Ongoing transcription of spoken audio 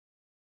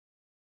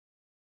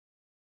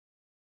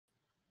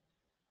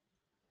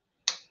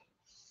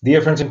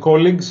Dear friends and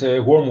colleagues, a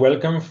warm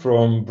welcome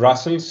from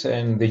Brussels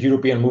and the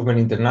European Movement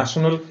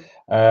International.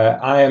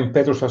 I am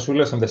Petros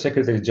Fassoulas, I'm the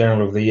Secretary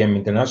General of the EM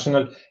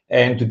International,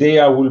 and today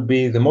I will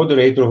be the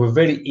moderator of a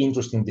very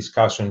interesting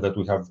discussion that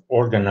we have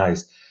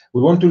organized.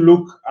 We want to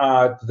look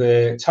at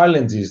the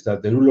challenges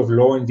that the rule of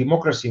law and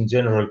democracy in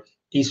general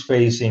is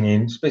facing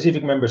in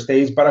specific member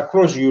states, but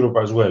across Europe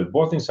as well,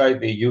 both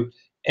inside the EU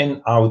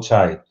and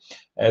outside.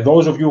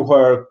 Those of you who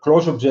are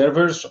close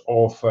observers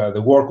of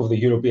the work of the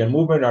European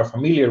movement are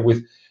familiar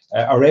with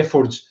our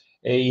efforts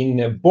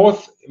in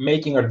both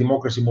making our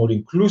democracy more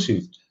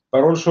inclusive,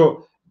 but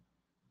also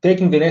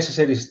taking the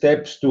necessary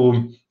steps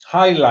to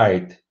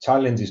highlight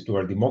challenges to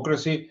our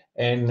democracy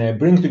and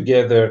bring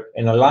together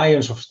an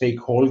alliance of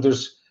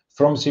stakeholders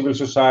from civil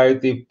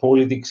society,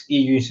 politics,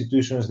 EU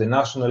institutions, the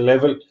national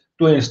level,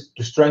 to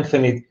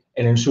strengthen it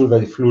and ensure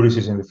that it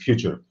flourishes in the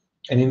future.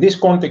 And in this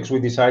context, we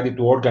decided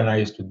to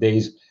organize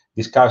today's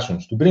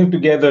discussions to bring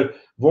together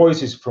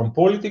voices from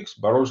politics,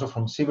 but also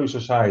from civil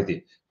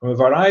society, from a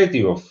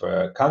variety of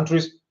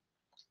countries,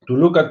 to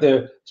look at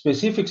the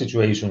specific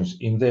situations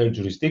in their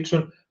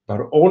jurisdiction,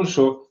 but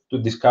also to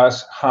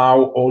discuss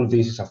how all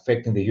this is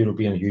affecting the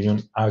European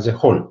Union as a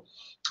whole.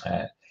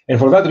 And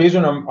for that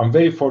reason, I'm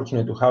very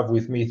fortunate to have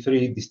with me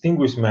three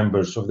distinguished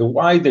members of the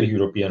wider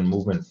European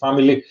movement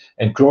family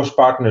and close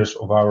partners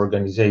of our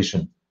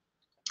organization.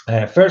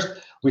 First,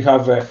 we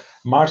have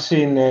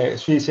Marcin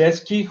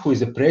Święcicki, who is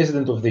the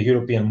president of the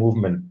European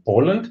Movement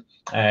Poland.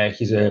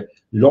 He's a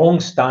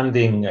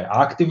long-standing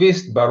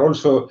activist, but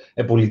also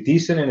a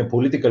politician and a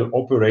political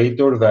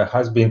operator that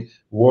has been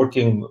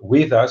working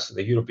with us,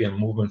 the European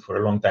movement, for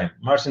a long time.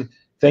 Marcin,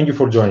 thank you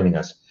for joining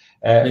us.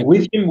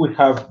 With him, we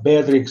have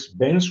Beatrix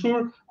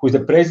Benczur, who is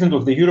the president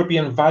of the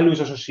European Values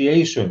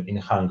Association in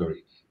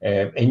Hungary,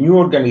 a new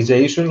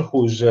organization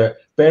whose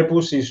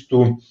purpose is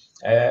to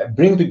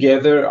bring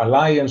together an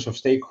alliance of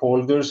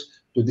stakeholders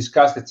to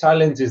discuss the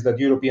challenges that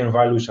European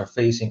values are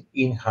facing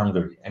in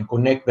Hungary and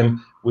connect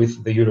them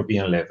with the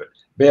European level.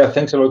 Bea,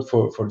 thanks a lot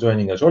for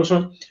joining us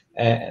also.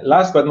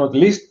 Last but not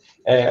least,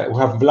 we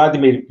have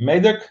Vladimir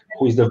Međak,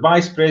 who is the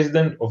vice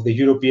president of the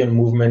European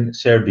Movement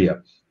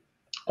Serbia.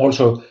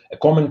 Also a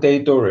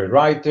commentator, a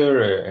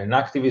writer, an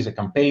activist, a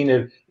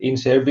campaigner in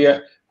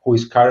Serbia, who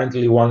is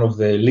currently one of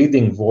the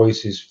leading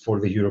voices for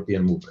the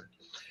European movement.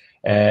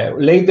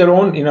 Later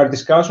on in our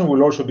discussion,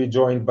 we'll also be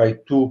joined by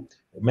two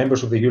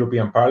members of the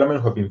European Parliament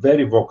who have been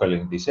very vocal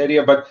in this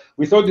area, but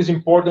we thought it's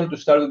important to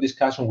start the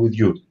discussion with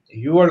you.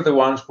 You are the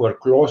ones who are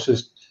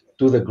closest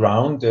to the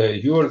ground.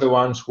 You are the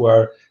ones who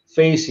are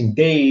facing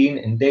day in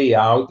and day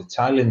out the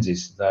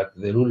challenges that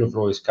the rule of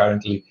law is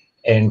currently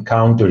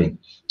encountering.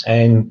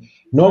 And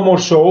no more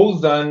so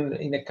than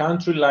in a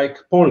country like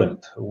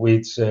Poland,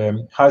 which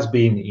has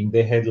been in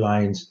the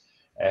headlines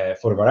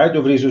for a variety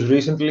of reasons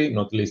recently,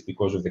 not least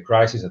because of the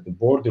crisis at the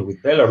border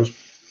with Belarus,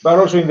 but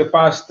also in the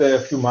past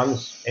few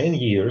months and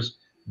years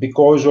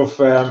because of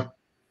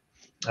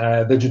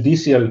the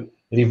judicial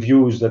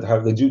reviews that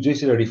have, the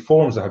judicial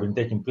reforms that have been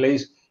taking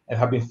place and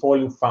have been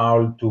falling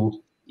foul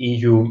to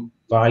EU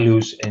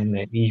values and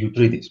EU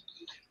treaties.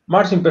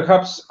 Marcin,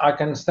 perhaps I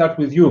can start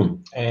with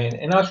you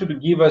and ask you to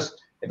give us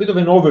a bit of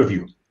an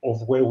overview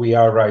of where we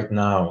are right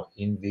now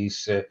in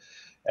this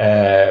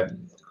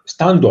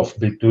standoff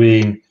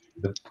between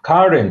the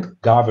current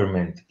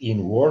government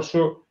in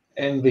Warsaw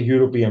and the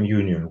European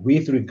Union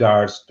with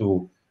regards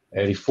to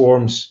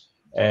reforms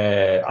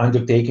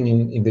undertaken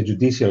in the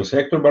judicial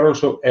sector, but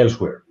also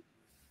elsewhere.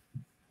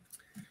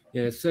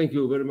 Yes, thank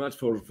you very much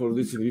for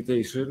this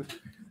invitation.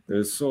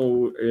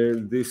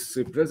 This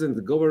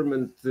present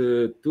government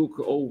took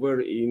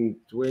over in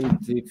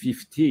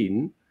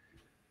 2015,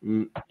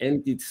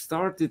 and it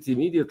started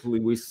immediately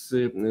with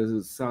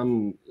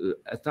some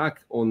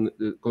attack on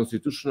the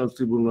Constitutional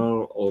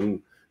Tribunal,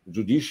 on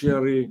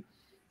judiciary,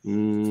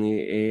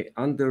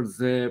 under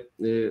the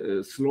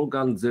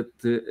slogan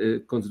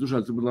that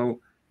Constitutional Tribunal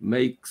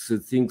makes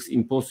things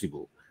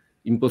impossible.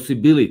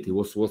 Impossibility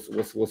was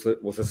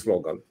a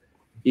slogan.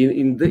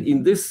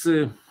 In this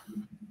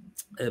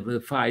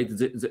fight,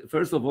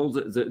 first of all,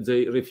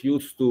 they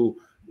refused to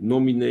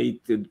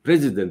nominate the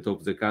president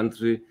of the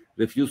country,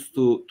 refused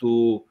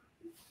to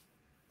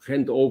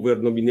hand over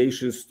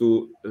nominations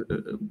to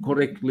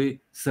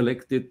correctly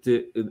selected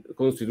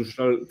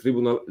Constitutional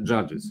Tribunal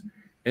judges.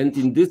 And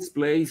in this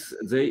place,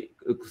 they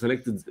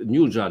selected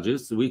new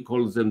judges. We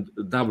call them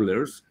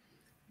doublers.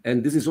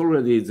 And this is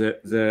already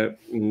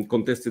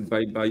contested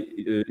by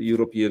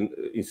European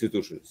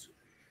institutions.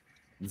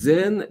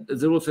 Then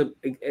there was an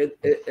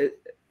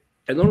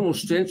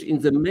enormous change in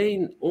the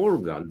main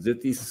organ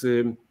that is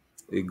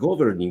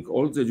governing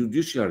all the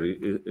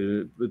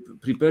judiciary,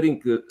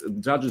 preparing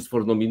judges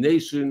for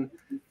nomination,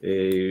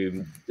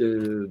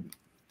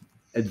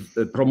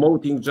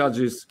 promoting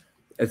judges,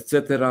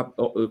 etc.,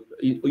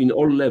 in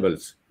all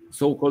levels,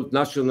 so-called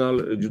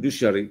National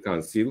Judiciary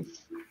Council.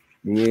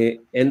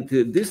 And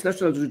this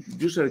National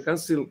Judiciary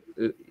Council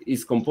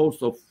is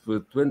composed of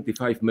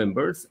 25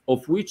 members,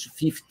 of which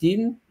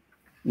 15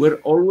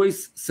 were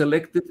always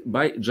selected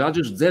by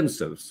judges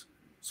themselves.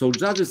 So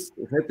judges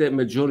had a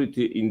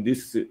majority in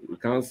this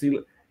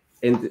council,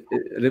 and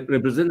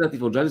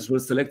representative of judges were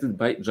selected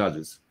by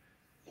judges.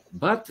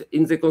 But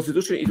in the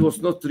constitution, it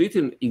was not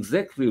written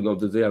exactly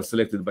that they are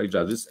selected by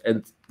judges,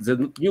 and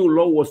the new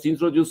law was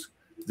introduced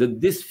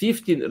that these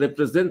 15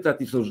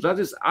 representatives of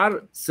judges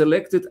are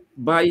selected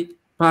by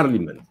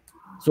parliament.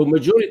 So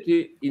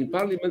majority in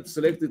parliament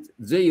selected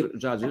their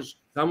judges.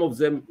 Some of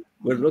them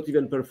were not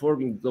even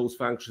performing those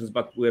functions,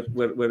 but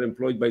were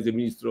employed by the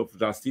Minister of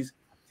Justice.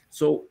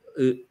 So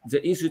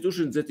the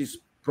institution that is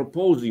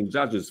proposing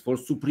judges for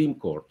Supreme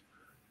Court,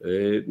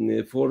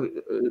 for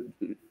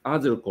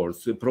other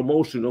courts,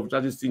 promotion of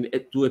judges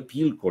to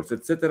appeal courts,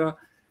 etc.,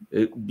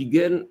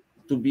 began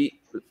to be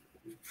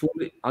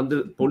fully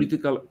under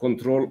political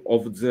control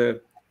of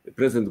the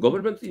present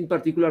government, in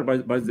particular by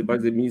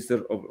the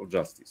Minister of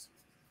Justice.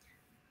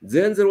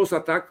 Then there was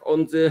attack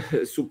on the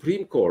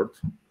Supreme Court,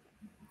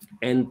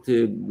 and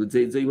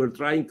they were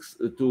trying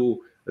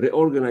to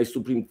reorganize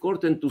Supreme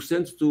Court and to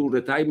send to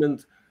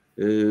retirement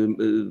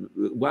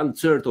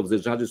 1/3 of the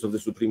judges of the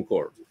Supreme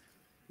Court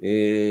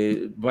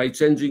by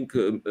changing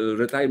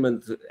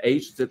retirement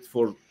age that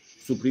for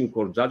Supreme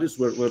Court judges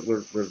were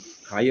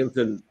higher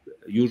than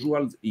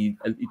usual,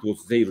 and it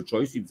was their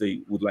choice. If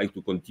they would like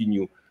to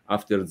continue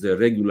after the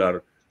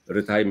regular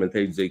retirement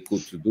age, they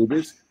could do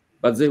this,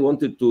 but they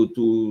wanted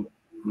to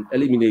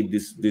eliminate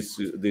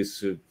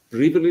this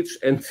privilege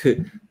and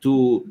to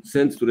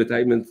send to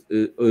retirement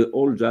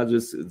all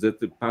judges that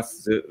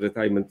pass the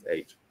retirement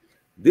age.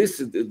 This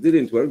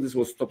didn't work. This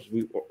was stopped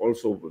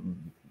also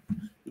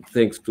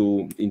thanks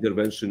to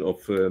intervention of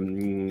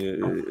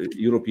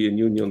European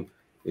Union,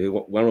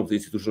 one of the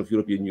institutions of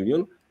European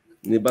Union.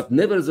 But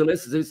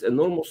nevertheless, there is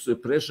enormous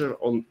pressure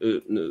on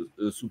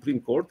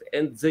Supreme Court,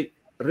 and they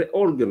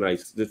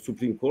reorganized the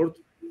Supreme Court,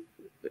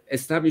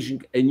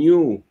 establishing a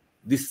new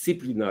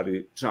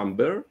disciplinary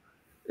chamber,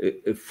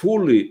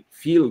 fully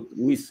filled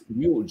with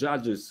new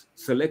judges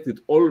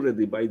selected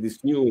already by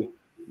this new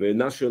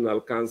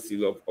National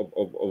Council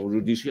of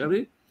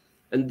Judiciary.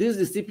 And this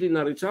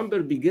disciplinary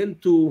chamber began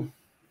to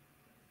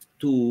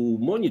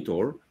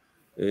monitor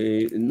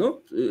not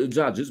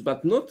judges,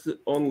 but not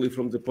only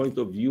from the point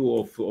of view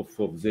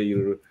of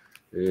their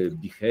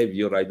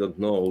behavior, I don't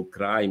know,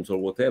 crimes or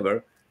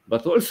whatever,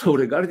 but also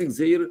regarding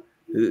their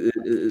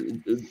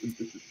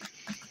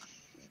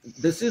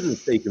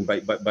decisions taken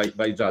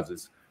by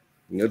judges,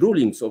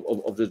 rulings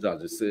of the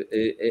judges.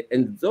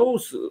 And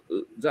those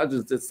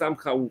judges that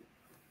somehow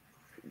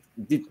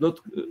did not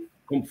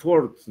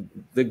comfort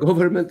the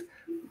government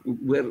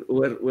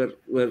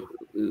were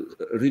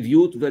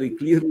reviewed very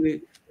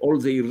clearly, all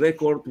their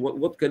record,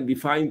 what can be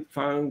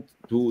found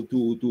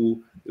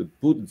to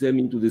put them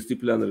into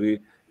disciplinary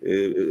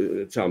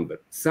chamber.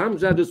 Some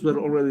judges were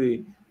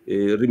already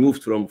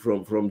removed from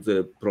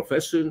the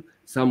profession,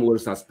 some were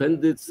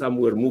suspended, some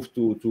were moved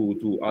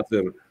to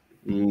other,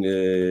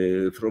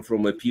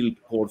 from appeal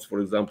courts, for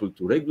example,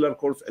 to regular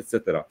courts,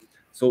 etc.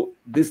 So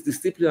this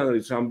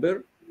disciplinary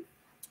chamber,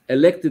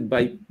 elected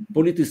by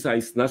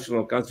politicized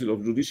National Council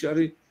of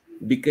Judiciary,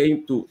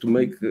 became to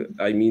make,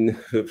 I mean,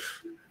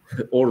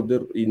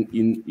 order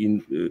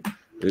in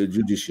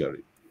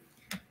judiciary.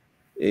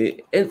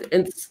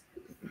 And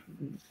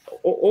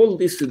all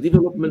these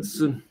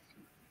developments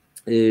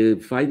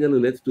finally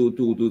led to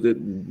the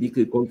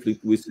big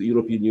conflict with the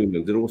European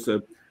Union. There was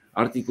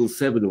Article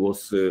 7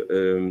 was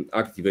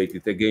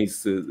activated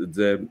against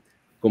the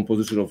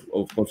composition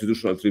of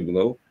Constitutional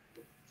Tribunal.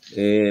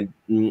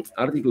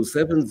 Article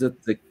 7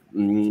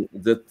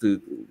 that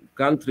the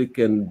country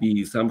can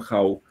be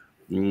somehow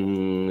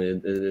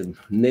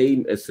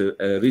named as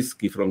a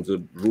risky from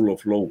the rule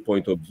of law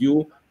point of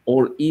view,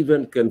 or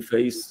even can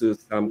face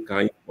some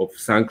kind of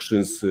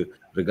sanctions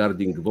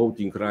regarding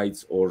voting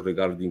rights or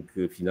regarding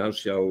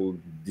financial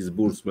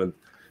disbursement.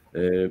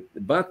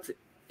 But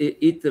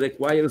it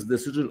requires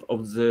decision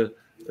of the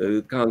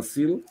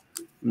council,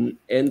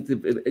 and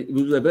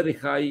with a very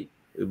high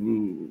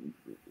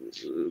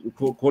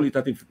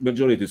qualitative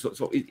majority.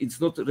 So it's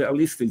not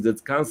realistic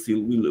that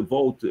council will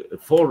vote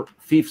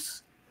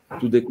 4/5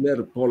 to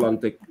declare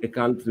Poland a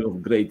country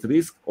of great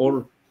risk,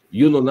 or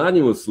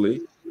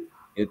unanimously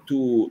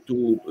to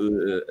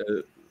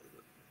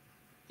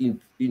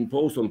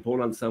impose on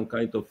Poland some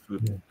kind of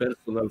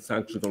personal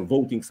sanctions or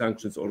voting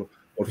sanctions or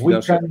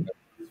financial.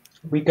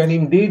 We can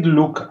indeed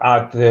look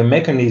at the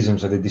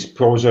mechanisms at the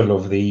disposal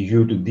of the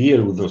EU to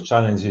deal with those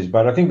challenges,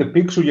 but I think the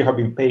picture you have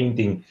been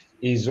painting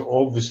is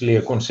obviously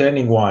a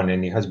concerning one,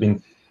 and it has been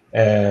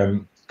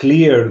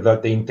clear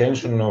that the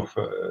intention of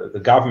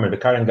the government, the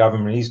current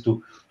government, is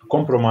to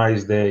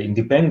compromise the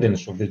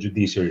independence of the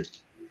judiciary.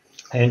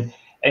 And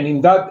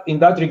in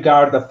that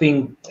regard, I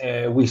think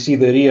we see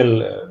the real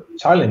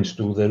challenge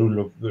to the rule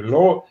of the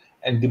law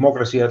and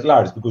democracy at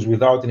large, because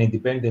without an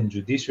independent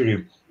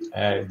judiciary,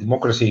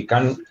 democracy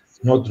can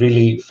not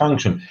really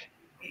function.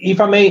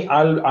 If I may,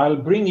 I'll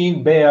bring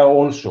in Bea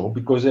also,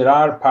 because there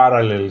are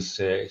parallels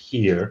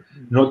here,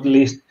 not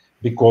least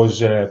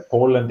because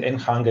Poland and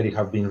Hungary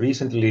have been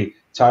recently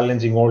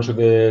challenging also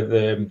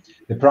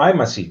the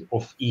primacy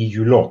of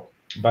EU law.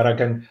 but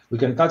we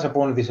can touch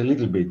upon this a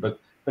little bit. But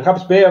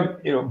perhaps, Bea,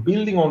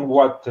 building on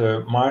what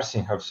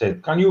Marcin have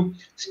said, can you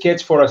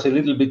sketch for us a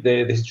little bit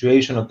the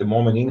situation at the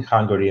moment in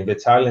Hungary and the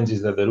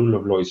challenges that the rule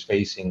of law is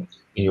facing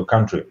in your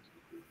country?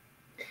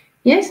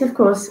 Yes, of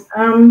course.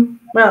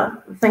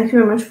 Well, thank you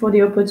very much for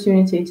the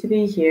opportunity to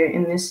be here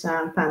in this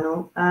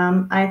panel.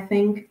 I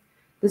think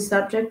the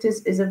subject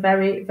is a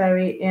very,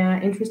 very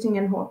interesting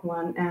and hot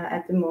one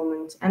at the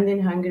moment. And in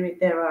Hungary,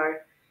 there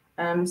are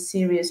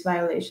serious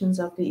violations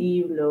of the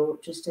EU law,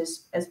 just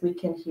as we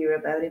can hear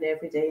about it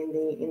every day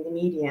in the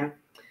media.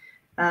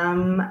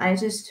 I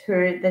just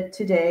heard that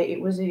today it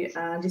was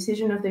a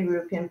decision of the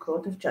European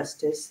Court of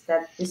Justice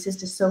that this is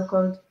the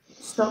so-called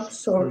Stop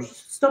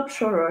Soros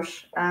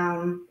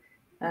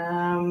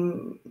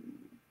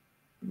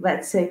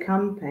let's say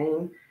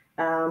campaign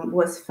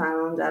was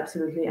found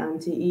absolutely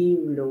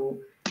anti-EU law,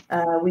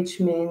 which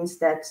means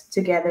that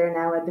together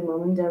now at the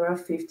moment there are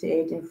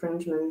 58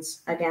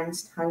 infringements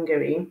against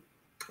Hungary.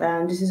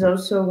 This is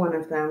also one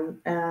of them.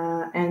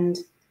 And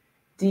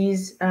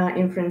these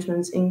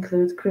infringements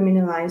include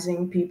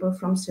criminalizing people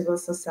from civil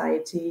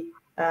society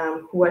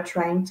who are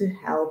trying to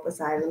help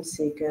asylum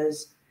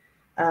seekers.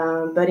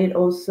 But it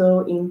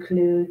also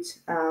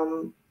includes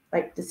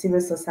like the civil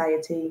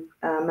society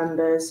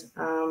members.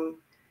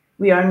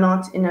 We are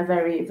not in a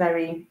very,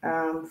 very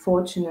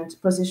fortunate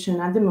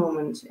position at the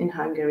moment in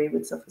Hungary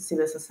with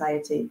civil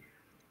society.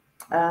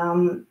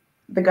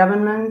 The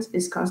government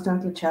is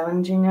constantly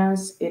challenging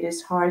us. It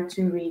is hard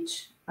to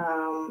reach,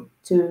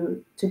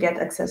 to get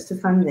access to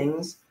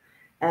fundings.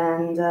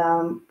 And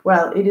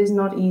well, it is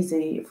not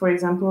easy. For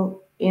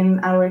example,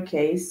 in our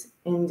case,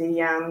 in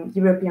the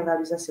European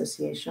Values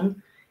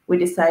Association, we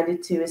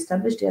decided to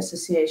establish the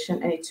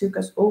association, and it took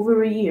us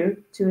over a year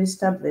to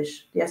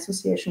establish the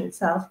association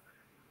itself,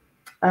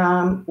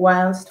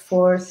 whilst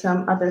for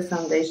some other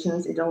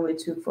foundations, it only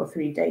took for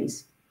 3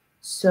 days.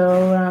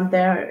 So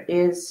there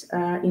is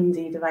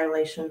indeed a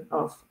violation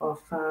of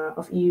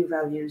EU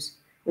values,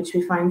 which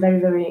we find very,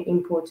 very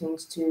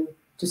important to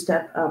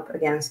step up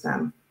against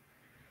them.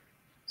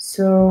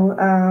 So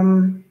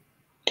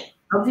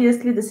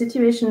obviously, the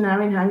situation now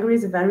in Hungary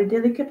is a very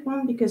delicate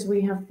one because we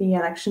have the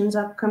elections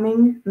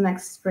upcoming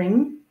next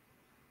spring.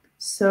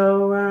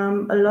 So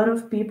a lot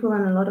of people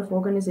and a lot of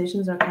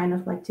organizations are kind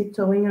of like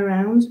tiptoeing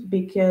around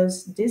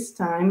because this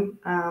time,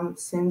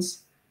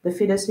 since the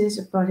Fidesz is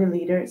a party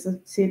leader,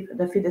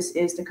 the Fidesz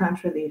is the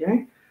country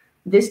leader,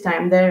 this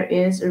time there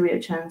is a real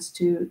chance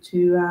to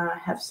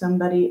have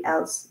somebody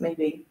else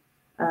maybe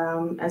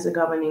as a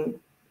governing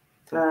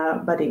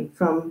body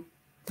from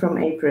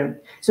April.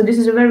 So this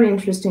is a very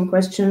interesting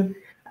question.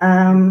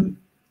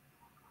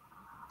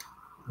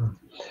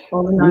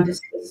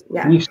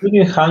 We've seen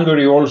in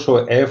Hungary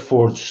also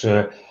efforts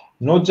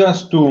not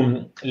just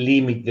to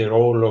limit the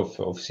role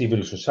of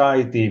civil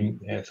society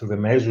through the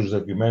measures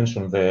that you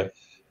mentioned, the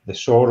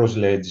Soros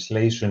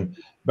legislation,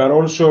 but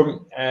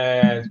also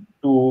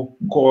to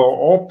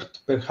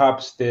co-opt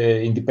perhaps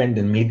the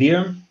independent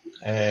media,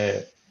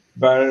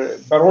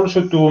 but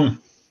also to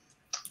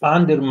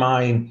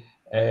undermine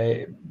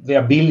the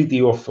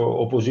ability of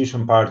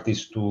opposition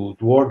parties to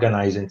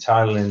organize and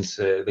challenge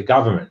the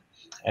government.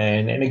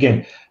 And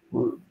again,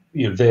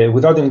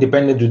 without an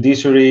independent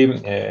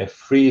judiciary,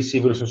 free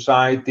civil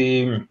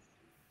society,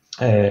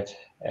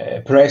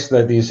 press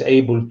that is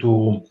able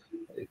to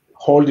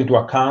hold into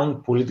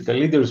account political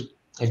leaders,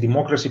 a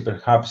democracy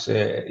perhaps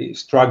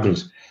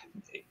struggles.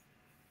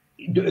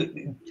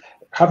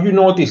 Have you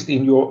noticed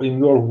in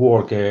your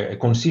work a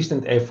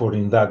consistent effort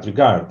in that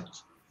regard?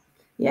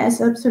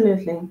 Yes,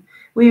 absolutely.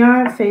 We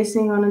are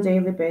facing on a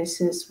daily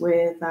basis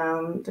with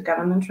the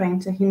government trying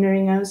to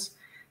hindering us.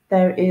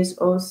 There is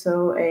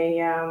also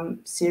a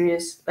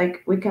serious,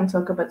 like we can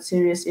talk about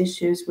serious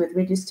issues with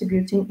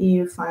redistributing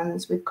EU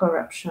funds, with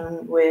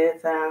corruption,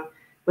 with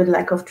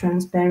lack of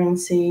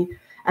transparency,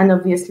 and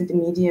obviously the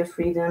media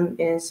freedom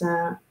is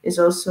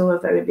also a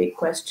very big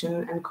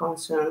question and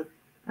concern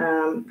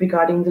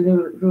regarding the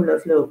rule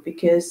of law,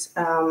 because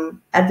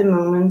at the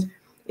moment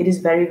it is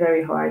very,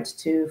 very hard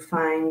to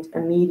find a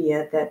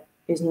media that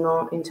is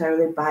not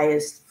entirely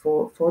biased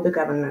for the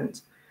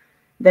government.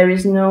 There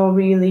is no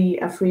really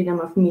a freedom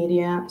of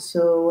media.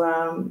 So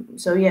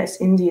yes,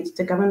 indeed,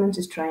 the government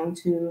is trying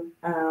to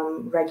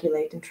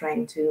regulate and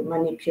trying to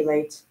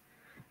manipulate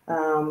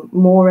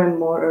more and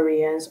more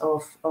areas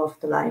of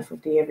the life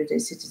of the everyday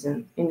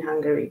citizen in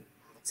Hungary.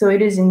 So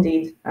it is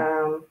indeed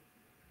a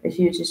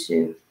huge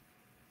issue.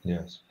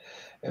 Yes.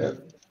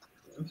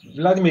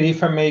 Vladimir,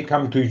 if I may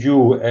come to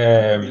you,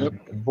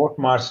 both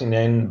Marcin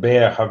and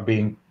Bea have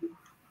been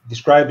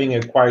describing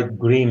a quite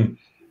grim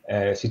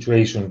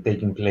situation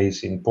taking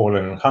place in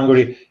Poland and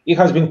Hungary. It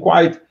has been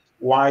quite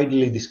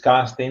widely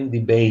discussed and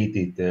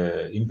debated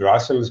in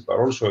Brussels, but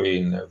also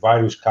in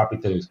various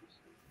capitals.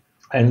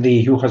 And the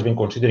EU has been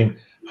considering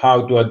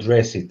how to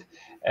address it.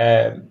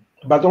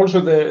 But also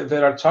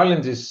there are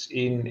challenges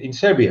in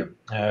Serbia,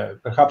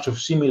 perhaps of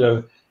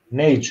similar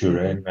nature.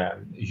 And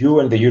you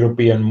and the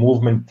European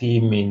movement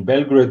team in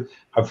Belgrade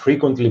have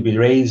frequently been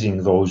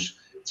raising those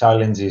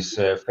challenges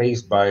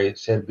faced by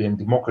Serbian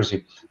democracy,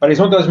 but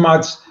it's not as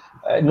much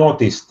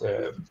noticed,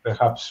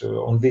 perhaps,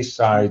 on this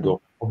side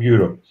of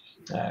Europe.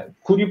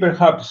 Could you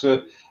perhaps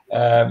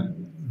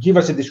give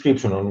us a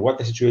description on what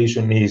the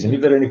situation is, and if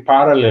there are any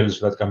parallels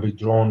that can be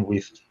drawn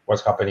with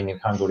what's happening in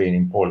Hungary and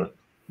in Poland?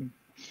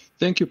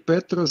 Thank you,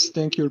 Petros.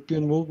 Thank you,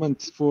 European Movement,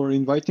 for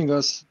inviting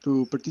us to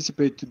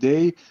participate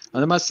today. And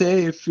I must say,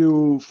 if you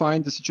find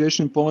the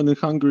situation in Poland and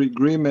Hungary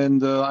grim, and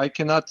I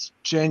cannot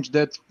change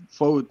that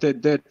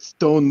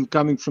tone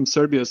coming from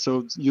Serbia, so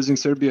using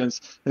Serbia as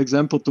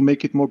example to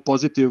make it more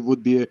positive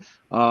would be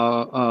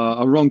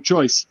a wrong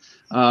choice.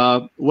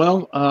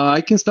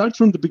 I can start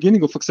from the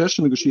beginning of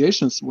accession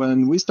negotiations. When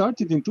we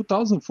started in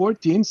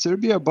 2014,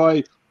 Serbia, by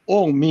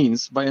all means,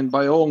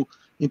 by all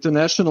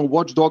international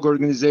watchdog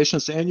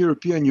organizations and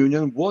European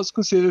Union, was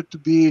considered to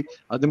be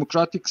a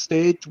democratic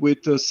state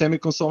with a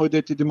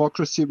semi-consolidated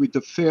democracy, with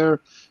a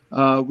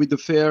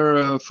fair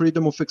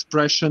freedom of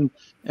expression,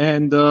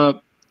 and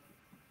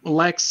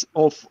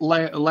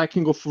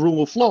lacking of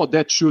rule of law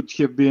that should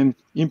have been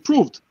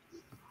improved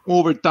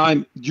over time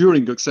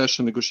during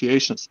accession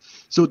negotiations.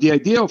 So the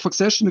idea of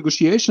accession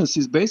negotiations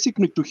is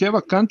basically to have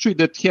a country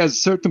that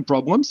has certain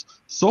problems,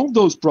 solve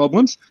those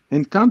problems,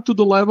 and come to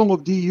the level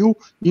of the EU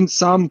in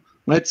some,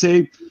 let's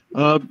say,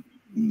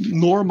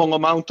 normal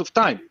amount of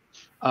time.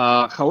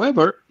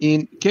 However,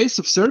 in case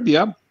of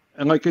Serbia,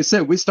 and like I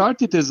said, we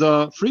started as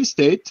a free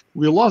state.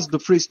 We lost the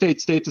free state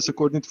status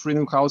according to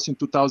Freedom House in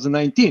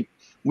 2019.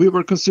 We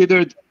were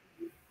considered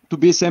to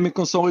be a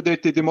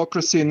semi-consolidated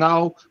democracy.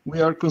 Now we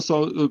are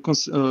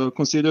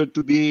considered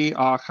to be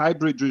a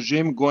hybrid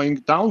regime going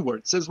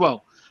downwards as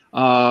well.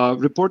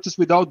 Reporters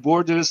Without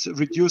Borders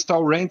reduced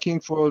our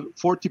ranking for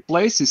 40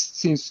 places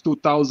since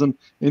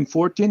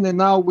 2014, and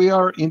now we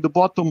are in the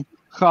bottom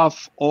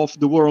half of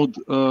the world,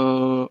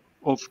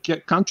 of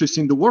countries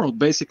in the world.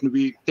 Basically,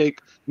 we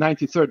take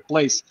 93rd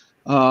place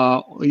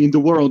in the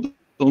world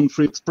on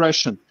free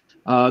expression.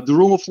 The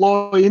rule of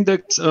law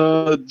index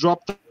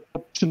dropped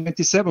to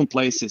 97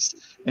 places,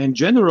 and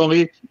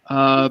generally,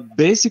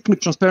 basically,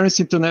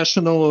 Transparency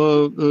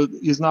International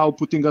is now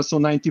putting us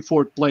on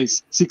 94th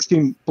place,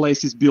 16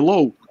 places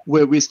below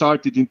where we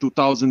started in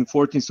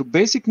 2014. So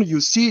basically,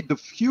 you see the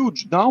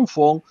huge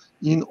downfall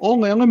in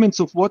all elements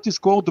of what is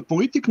called the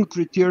political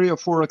criteria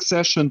for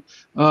accession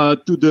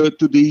to the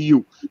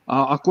EU.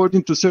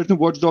 According to certain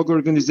watchdog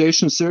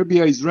organizations,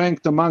 Serbia is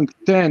ranked among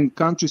 10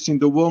 countries in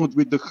the world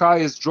with the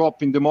highest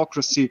drop in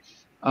democracy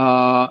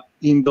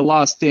in the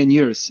last 10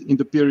 years, in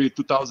the period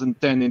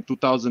 2010 and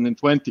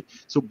 2020.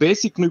 So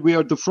basically, we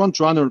are the front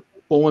runner,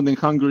 Poland and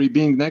Hungary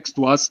being next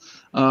to us.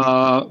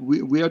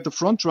 We are the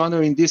front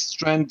runner in this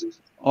trend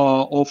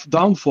of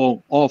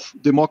downfall of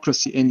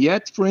democracy. And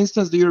yet, for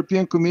instance, the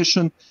European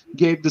Commission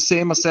gave the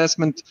same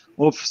assessment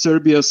of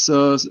Serbia's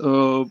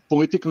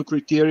political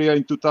criteria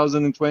in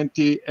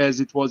 2020 as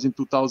it was in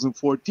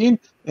 2014.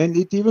 And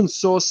it even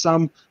saw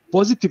some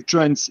positive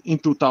trends in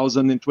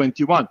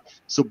 2021.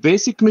 So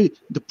basically,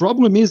 the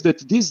problem is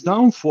that this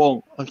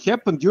downfall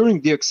happened during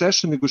the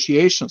accession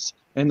negotiations,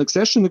 and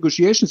accession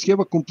negotiations have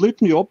a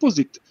completely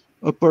opposite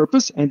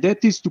purpose, and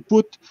that is to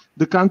put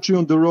the country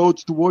on the road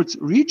towards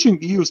reaching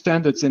EU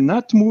standards and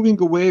not moving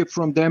away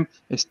from them,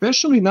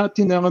 especially not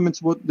in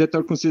elements that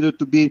are considered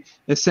to be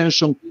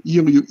essential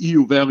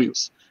EU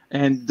values.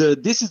 And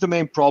this is the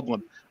main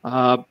problem.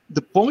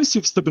 The policy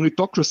of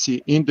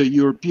stabilitocracy in the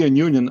European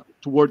Union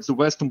towards the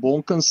Western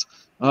Balkans,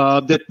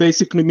 that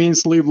basically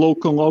means leave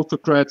local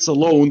autocrats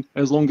alone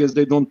as long as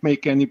they don't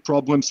make any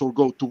problems or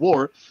go to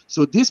war.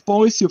 So this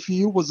policy of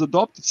EU was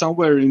adopted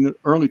somewhere in the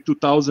early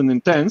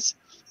 2010s,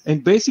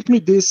 and basically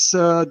this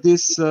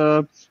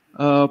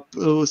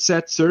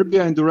set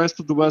Serbia and the rest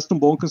of the Western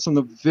Balkans on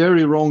a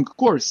very wrong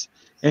course.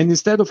 And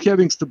instead of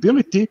having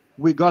stability,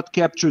 we got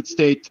captured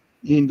states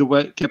in the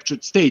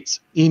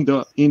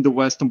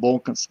Western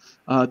Balkans.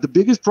 The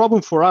biggest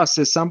problem for us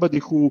as somebody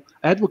who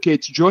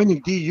advocates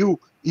joining the EU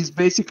is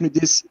basically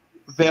this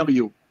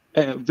value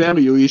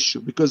issue,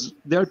 because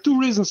there are two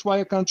reasons why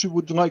a country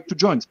would like to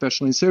join,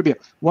 especially in Serbia.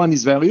 One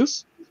is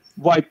values,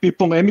 why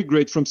people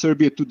emigrate from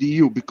Serbia to the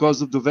EU,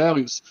 because of the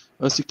values,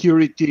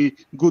 security,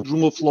 good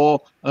rule of law,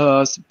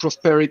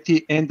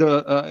 prosperity, and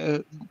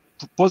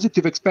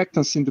positive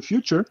expectancy in the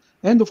future,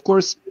 and of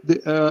course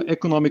the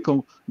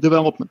economical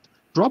development.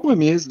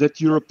 Problem is that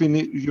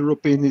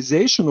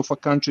Europeanization of a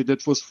country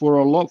that was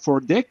for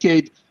a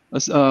decade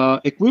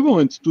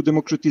equivalent to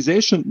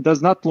democratization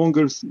does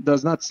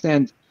not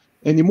stand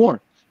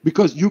anymore,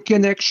 because you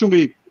can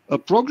actually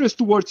progress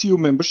towards EU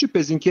membership,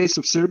 as in case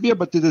of Serbia,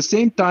 but at the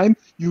same time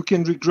you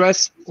can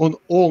regress on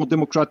all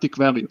democratic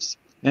values.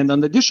 And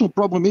an additional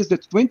problem is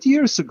that 20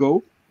 years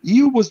ago,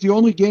 EU was the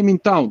only game in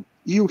town.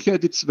 EU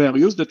had its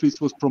values that it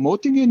was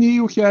promoting, and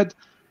EU had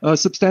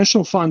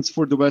substantial funds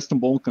for the Western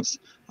Balkans.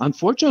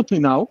 Unfortunately,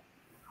 now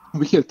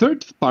we have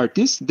third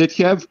parties that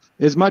have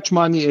as much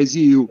money as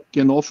EU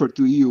can offer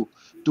to EU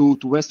to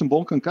Western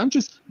Balkan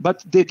countries,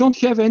 but they don't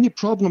have any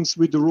problems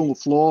with the rule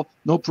of law,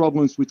 no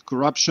problems with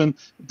corruption.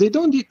 They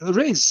don't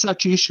raise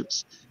such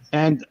issues.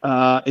 And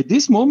at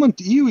this moment,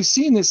 the EU is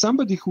seen as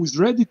somebody who is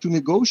ready to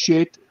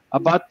negotiate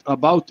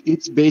about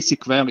its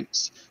basic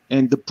values.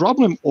 And the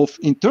problem of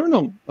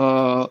internal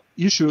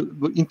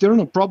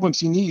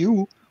problems in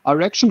EU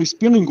are actually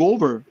spilling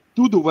over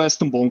to the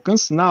Western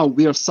Balkans. Now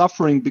we are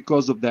suffering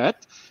because of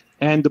that.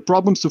 And the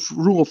problems of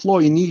rule of law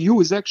in EU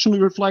is actually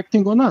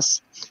reflecting on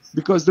us.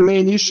 Because the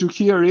main issue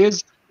here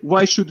is,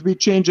 why should we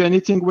change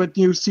anything when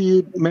you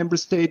see member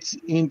states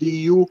in the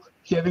EU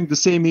having the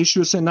same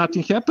issues and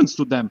nothing happens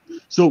to them?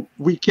 So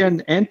we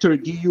can enter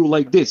the EU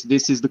like this.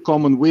 This is the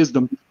common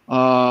wisdom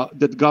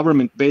that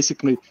government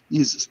basically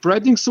is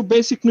spreading. So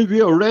basically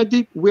we are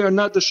ready. We are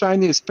not the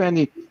shiniest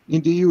penny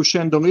in the EU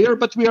chandelier,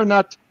 but we are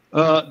not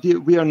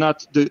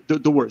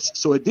the worst.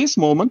 So at this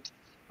moment,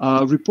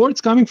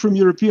 reports coming from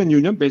European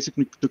Union,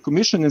 basically the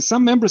Commission and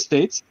some member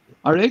states,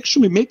 are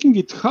actually making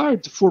it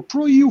hard for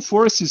pro-EU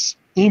forces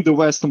in the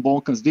Western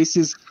Balkans. This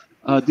is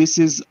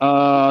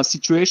a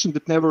situation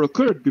that never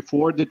occurred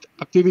before, that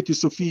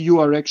activities of EU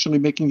are actually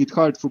making it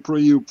hard for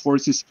pro-EU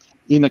forces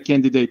in a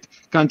candidate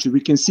country.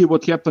 We can see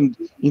what happened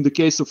in the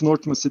case of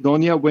North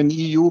Macedonia when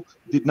EU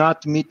did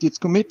not meet its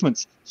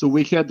commitments. So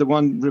we had the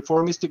one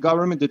reformist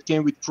government that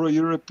came with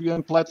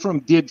pro-European platform,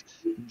 did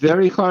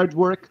very hard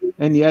work,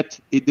 and yet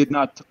it did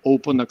not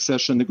open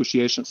accession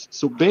negotiations.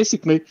 So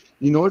basically,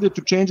 in order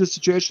to change the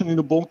situation in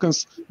the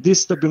Balkans,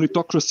 this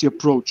stabilitocracy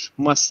approach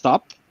must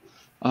stop.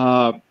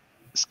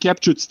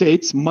 Captured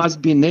states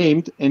must be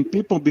named, and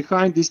people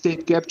behind the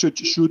state captured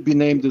should be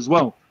named as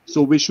well.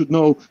 So we should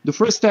know the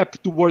first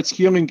step towards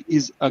healing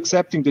is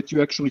accepting that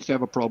you actually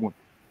have a problem.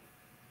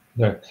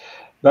 Yeah,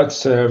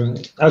 that's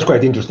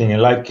quite interesting.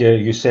 And like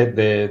you said,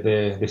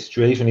 the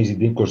situation is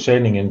indeed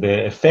concerning, and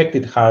the effect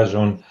it has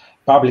on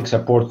public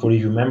support for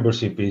EU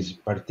membership is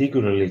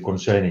particularly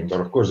concerning.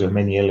 But of course, there are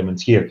many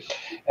elements here.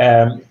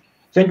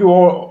 Thank you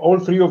all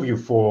three of you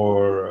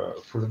for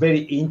the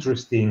very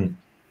interesting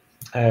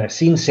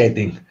scene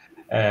setting,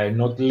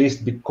 not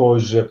least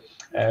because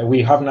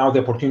we have now the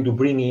opportunity to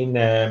bring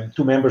in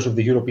two members of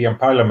the European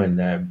Parliament,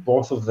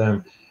 both of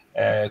them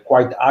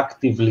quite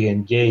actively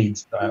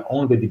engaged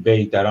on the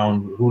debate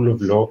around rule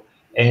of law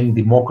and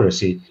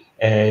democracy.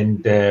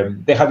 And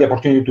they had the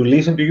opportunity to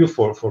listen to you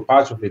for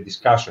parts of the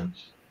discussion.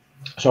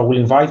 So I will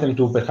invite them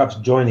to perhaps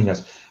joining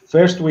us.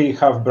 First, we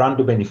have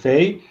Brando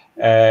Benifei,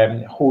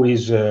 who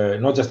is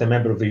not just a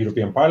member of the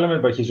European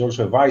Parliament, but he's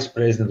also a Vice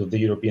President of the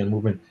European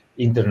Movement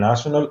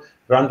International.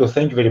 Brando,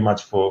 thank you very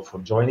much for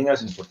joining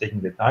us and for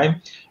taking the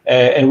time.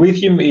 And with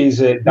him is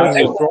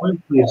Daniel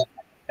Freund, who is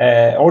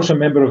also a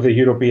member of the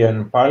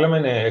European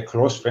Parliament, a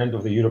close friend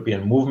of the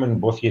European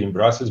movement, both here in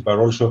Brussels, but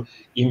also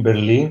in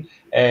Berlin,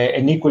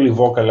 and equally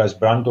vocal as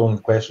Brando on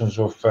questions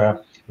of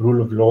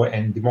rule of law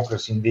and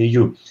democracy in the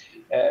EU.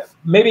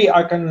 Maybe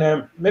I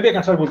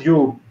can start with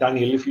you,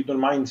 Daniel, if you don't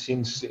mind,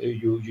 since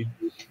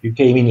you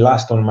came in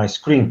last on my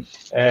screen.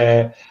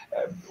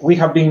 We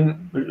have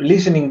been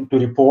listening to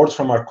reports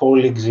from our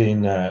colleagues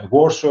in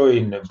Warsaw,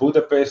 in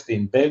Budapest,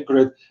 in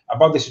Belgrade,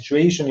 about the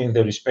situation in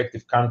the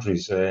respective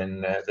countries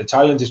and the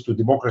challenges to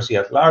democracy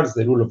at large,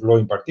 the rule of law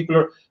in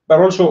particular, but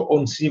also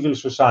on civil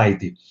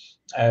society.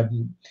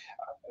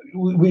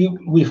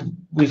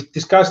 We've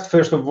discussed,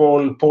 first of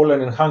all,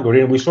 Poland and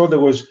Hungary, and we saw there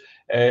was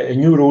a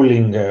new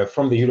ruling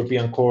from the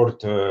European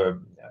Court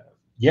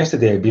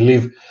yesterday, I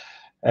believe,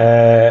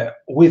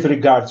 with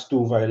regards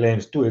to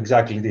violence, to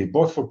exactly this,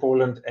 both for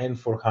Poland and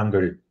for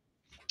Hungary.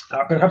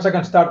 Perhaps I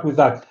can start with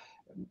that.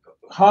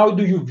 How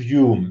do you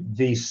view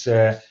these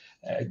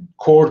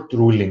court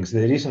rulings,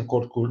 the recent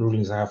court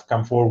rulings that have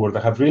come forward,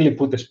 that have really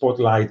put the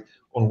spotlight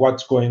on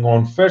what's going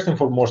on, first and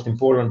foremost in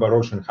Poland, but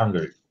also in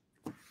Hungary?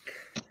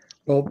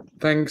 Well,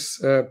 thanks,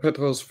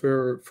 Petros,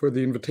 for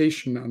the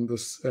invitation and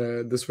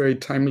this very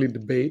timely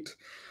debate.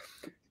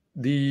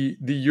 The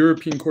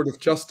European Court of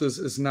Justice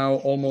is now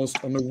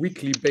almost on a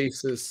weekly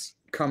basis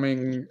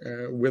coming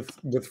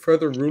with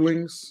further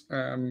rulings,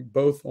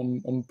 both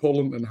on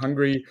Poland and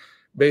Hungary,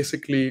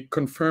 basically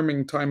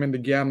confirming time and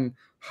again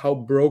how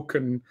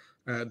broken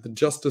the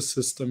justice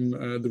system,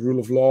 the rule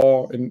of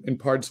law, in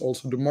parts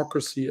also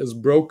democracy, is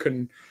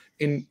broken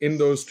in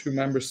those two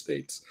member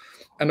states.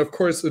 And of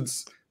course,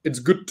 it's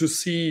good to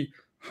see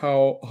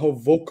how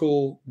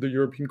vocal the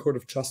European Court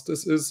of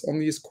Justice is on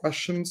these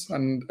questions,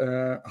 and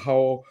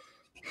how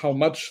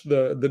much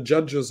the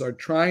judges are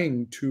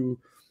trying to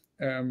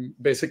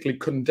basically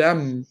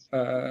condemn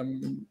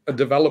a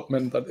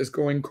development that is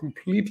going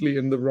completely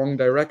in the wrong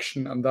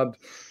direction, and that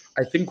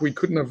I think we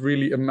couldn't have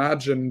really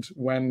imagined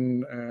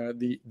when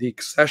the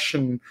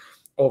accession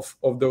of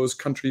those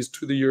countries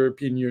to the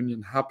European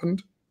Union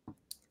happened.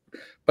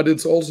 But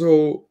it's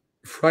also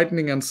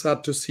frightening and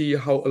sad to see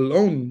how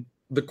alone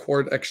the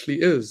court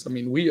actually is. I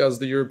mean, we as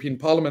the European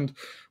Parliament,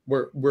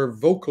 we're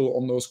vocal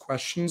on those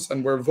questions,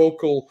 and we're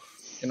vocal,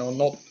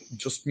 not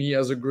just me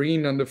as a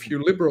Green and a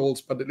few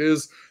liberals, but it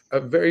is a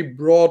very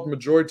broad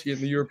majority in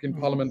the European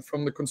Parliament,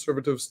 from the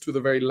Conservatives to the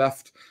very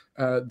left,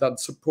 that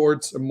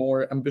supports a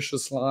more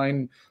ambitious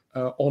line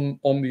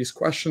on these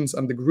questions.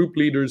 And the group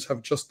leaders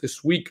have just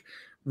this week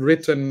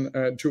written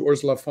to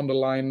Ursula von der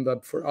Leyen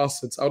that for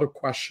us it's out of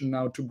question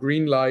now to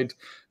greenlight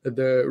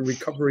the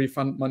recovery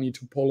fund money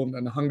to Poland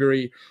and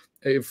Hungary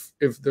if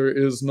there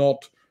is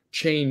not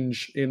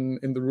change in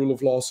the rule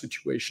of law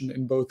situation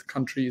in both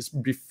countries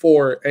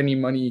before any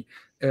money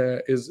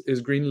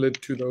is greenlit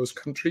to those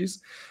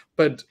countries.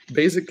 But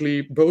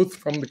basically, both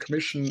from the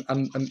Commission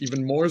and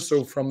even more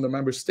so from the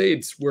member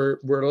states, we're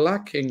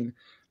lacking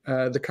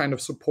the kind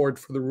of support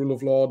for the rule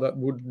of law that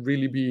would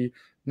really be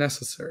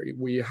necessary.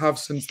 We have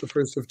since the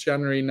 1st of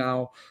January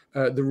now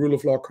the rule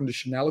of law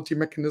conditionality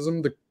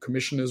mechanism. The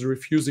Commission is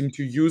refusing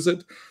to use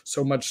it,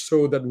 so much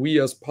so that we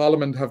as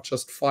Parliament have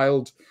just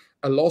filed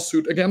a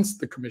lawsuit against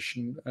the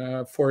Commission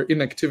for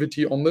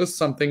inactivity on this,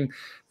 something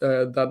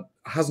that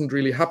hasn't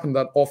really happened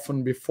that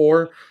often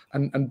before,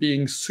 and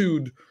being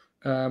sued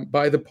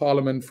by the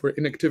Parliament for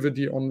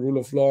inactivity on rule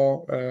of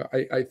law,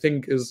 I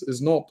think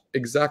is not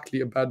exactly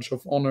a badge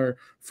of honor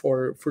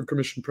for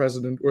Commission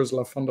President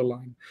Ursula von der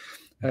Leyen.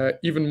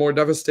 Even more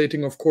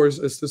devastating, of course,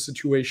 is the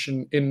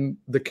situation in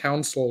the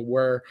Council,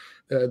 where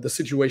the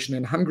situation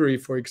in Hungary,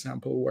 for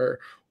example, where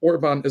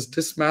Orban is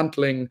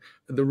dismantling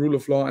the rule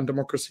of law and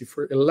democracy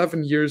for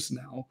 11 years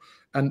now.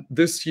 And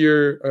this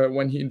year,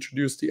 when he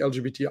introduced the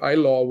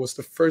LGBTI law, was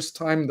the first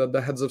time that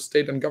the heads of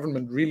state and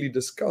government really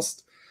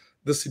discussed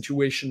the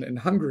situation in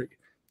Hungary.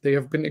 They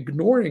have been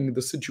ignoring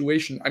the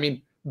situation. I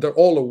mean, they're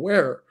all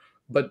aware,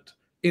 but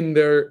in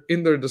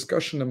their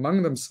discussion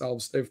among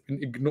themselves, they've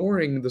been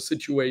ignoring the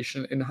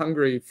situation in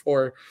Hungary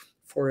for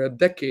a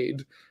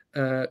decade,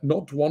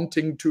 not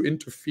wanting to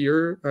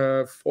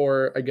interfere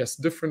for, I guess,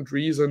 different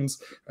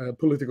reasons,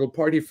 political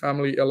party,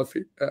 family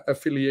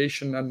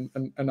affiliation,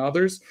 and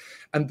others.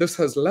 And this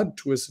has led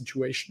to a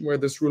situation where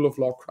this rule of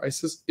law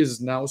crisis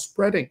is now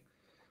spreading,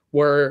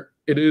 where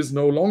it is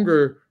no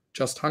longer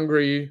just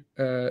Hungary,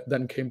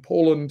 then came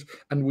Poland,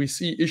 and we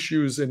see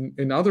issues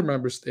in other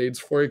member states,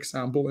 for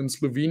example, in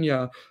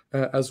Slovenia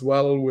as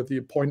well, with the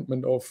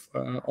appointment of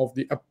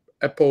the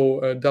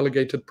EPO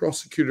delegated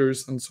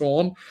prosecutors and so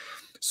on.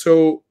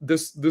 So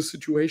this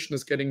situation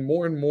is getting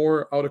more and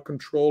more out of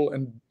control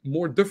and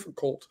more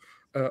difficult,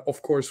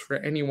 of course, for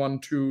anyone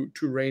to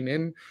rein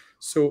in.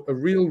 So a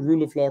real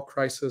rule of law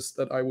crisis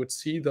that I would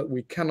see that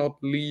we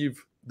cannot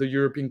leave the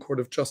European Court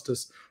of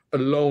Justice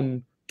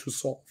alone to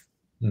solve.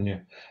 Yeah,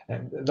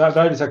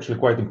 that is actually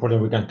quite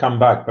important. We can come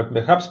back, but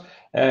perhaps,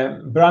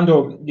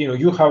 Brando,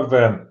 you have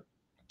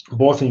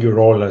both in your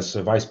role as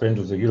Vice President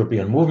of the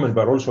European Movement,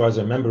 but also as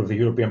a member of the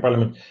European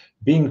Parliament,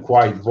 been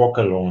quite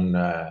vocal on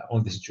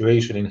the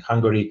situation in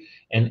Hungary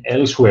and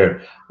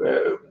elsewhere.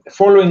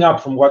 Following up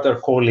from what our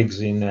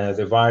colleagues in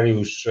the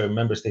various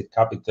member state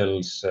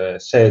capitals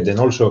said, and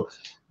also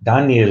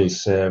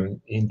Daniel's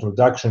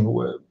introduction,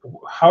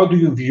 how do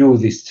you view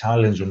this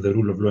challenge on the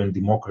rule of law and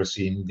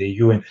democracy in the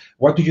EU, and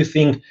what do you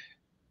think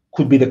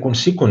could be the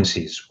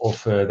consequences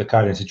of the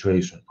current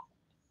situation?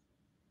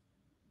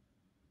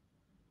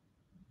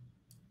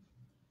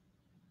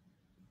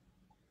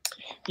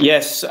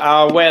 Yes,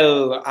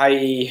 well,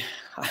 I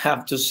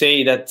have to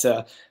say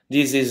that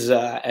this is,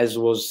 as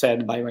was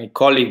said by my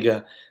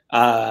colleague,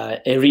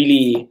 a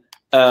really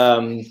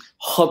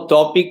hot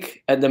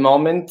topic at the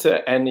moment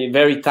and a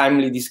very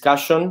timely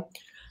discussion.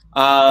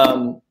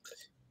 And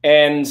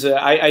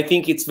I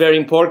think it's very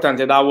important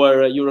that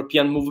our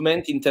European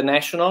Movement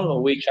International,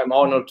 of which I'm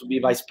honored to be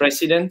Vice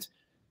President,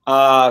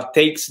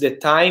 takes the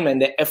time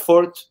and the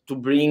effort to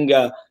bring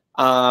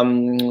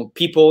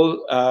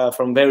people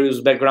from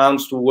various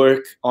backgrounds to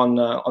work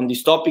on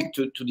this topic,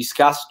 to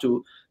discuss,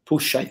 to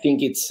push. I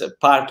think it's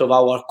part of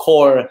our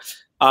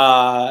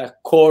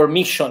core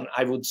mission,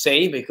 I would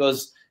say,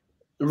 because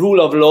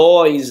rule of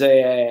law is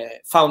a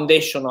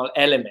foundational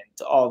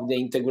element of the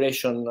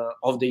integration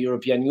of the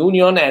European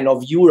Union and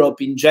of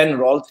Europe in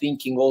general,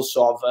 thinking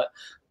also of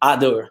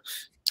other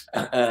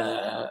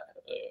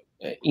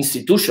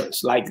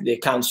institutions like the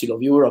Council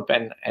of Europe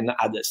and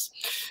others.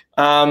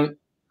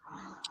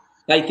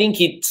 I think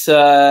it's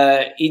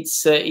a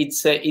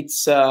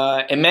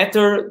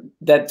matter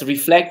that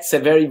reflects a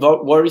very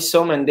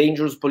worrisome and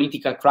dangerous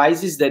political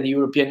crisis that the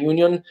European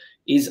Union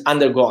is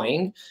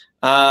undergoing.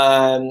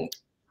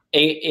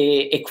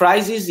 A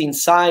crisis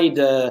inside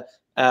the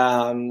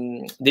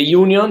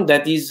Union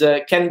that is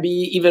can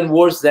be even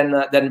worse than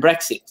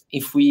Brexit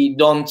if we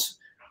don't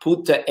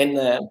put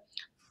a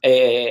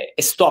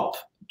stop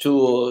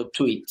to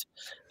it.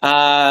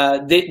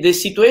 The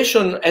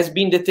situation has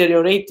been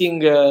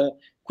deteriorating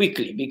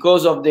quickly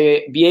because of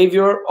the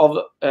behavior of,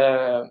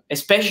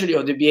 especially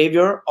of the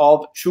behavior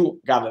of two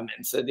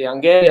governments, the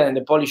Hungarian and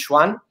the Polish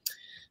one,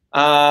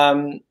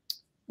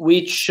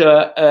 which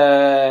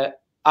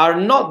are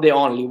not the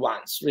only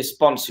ones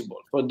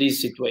responsible for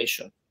this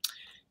situation.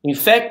 In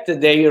fact,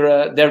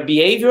 their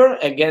behavior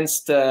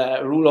against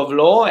rule of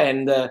law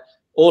and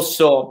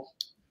also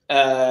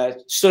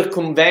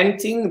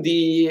circumventing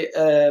the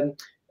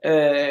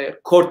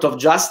Court of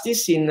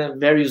Justice in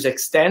various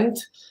extent,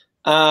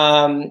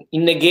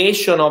 in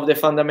negation of the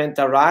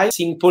fundamental rights,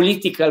 in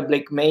political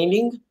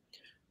blackmailing,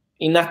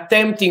 in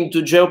attempting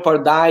to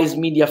jeopardize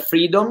media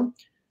freedom,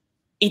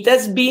 it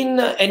has been,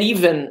 and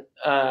even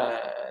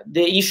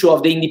the issue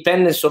of the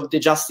independence of the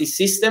justice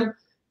system,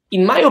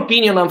 in my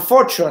opinion,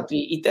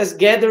 unfortunately, it has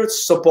gathered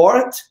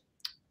support,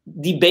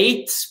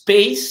 debate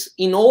space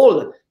in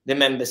all the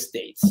member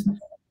states,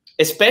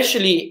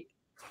 especially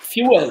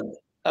fueled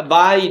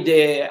by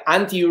the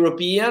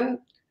anti-European,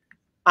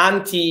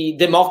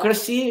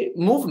 anti-democracy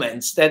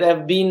movements that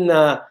have been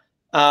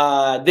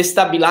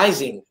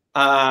destabilizing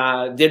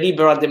the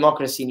liberal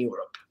democracy in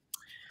Europe.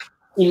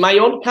 In my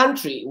own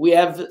country, we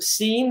have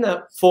seen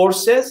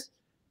forces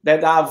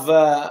that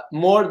have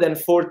more than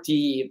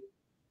 40,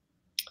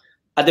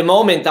 at the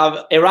moment,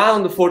 have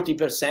around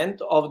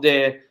 40% of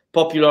the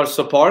popular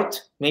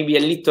support, maybe a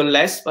little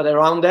less, but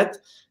around that,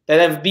 that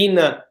have been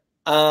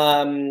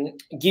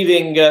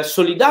giving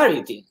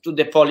solidarity to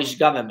the Polish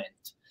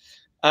government,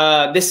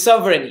 the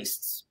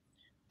sovereignists.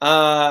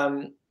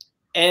 And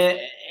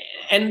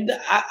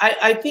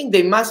I think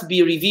they must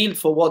be revealed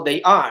for what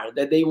they are,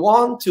 that they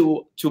want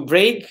to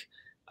break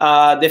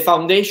the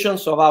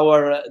foundations of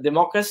our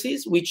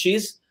democracies, which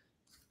is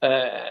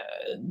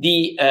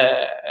the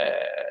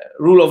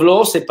rule of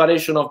law,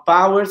 separation of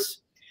powers,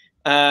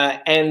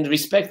 and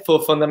respect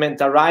for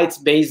fundamental rights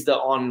based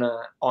on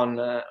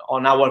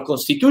our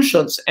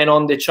constitutions and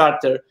on the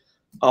Charter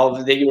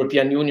of the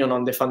European Union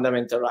on the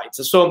fundamental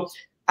rights. So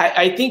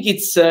I think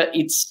it's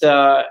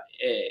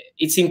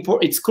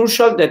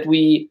crucial that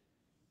we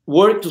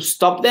work to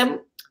stop them,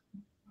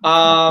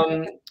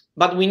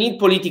 but we need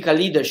political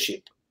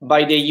leadership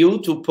by the EU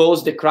to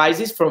pose the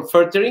crisis from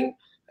furthering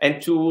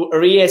and to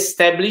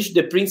re-establish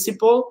the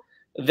principle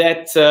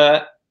that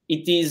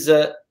it is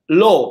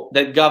law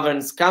that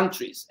governs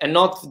countries and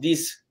not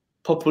this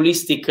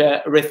populistic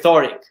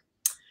rhetoric.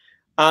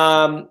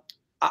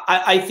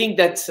 I think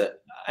that,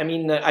 I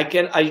mean,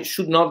 I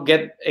should not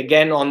get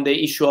again on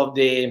the issue of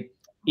the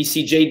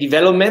ECJ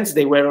developments.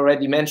 They were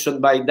already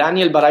mentioned by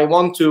Daniel, but I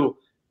want to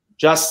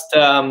just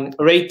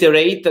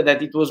reiterate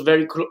that it was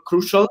very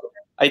crucial.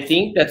 I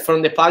think that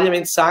from the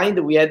parliament side,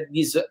 we had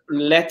this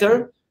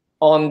letter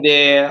on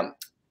the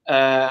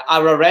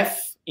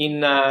RRF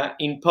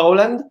in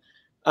Poland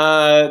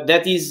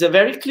that is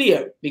very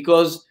clear,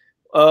 because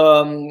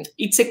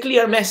it's a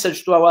clear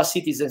message to our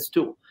citizens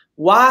too.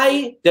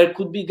 Why there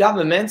could be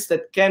governments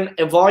that can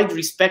avoid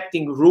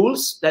respecting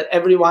rules that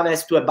everyone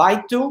has to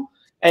abide to,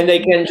 and they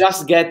can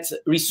just get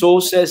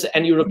resources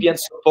and European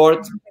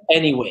support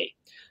anyway.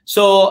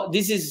 So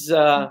this is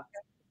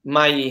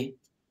my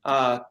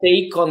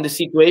take on the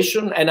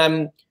situation, and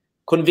I'm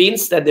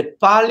convinced that the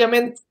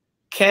parliament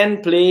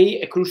can play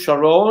a crucial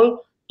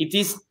role. It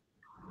is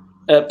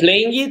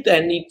playing it,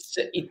 and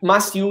it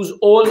must use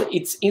all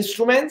its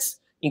instruments,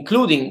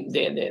 including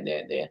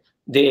the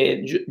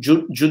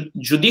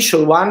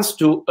judicial ones,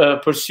 to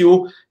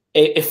pursue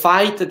a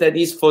fight that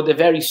is for the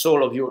very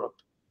soul of Europe.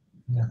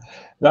 Yeah.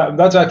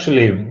 That's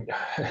actually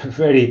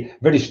very,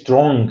 very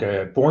strong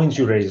points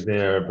you raised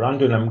there,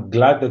 Brando, and I'm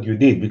glad that you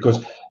did,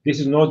 because this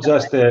is not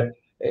just a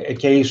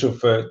case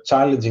of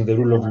challenging the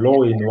rule of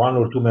law in one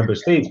or two member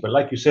states, but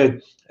like you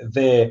said,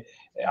 the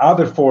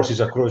other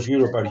forces across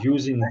Europe are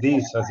using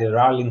this as a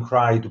rallying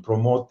cry to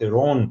promote their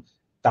own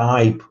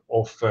type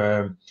of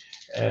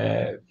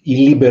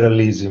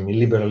illiberalism,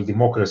 illiberal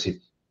democracy.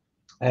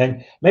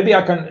 And maybe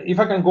if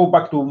I can go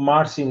back to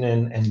Marcin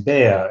and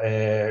Bea,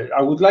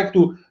 I would like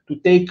to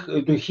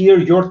hear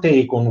your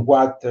take on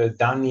what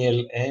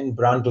Daniel and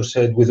Brando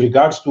said with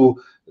regards to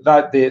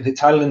that the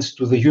challenge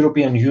to the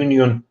European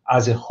Union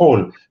as a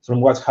whole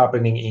from what's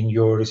happening in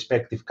your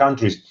respective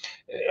countries.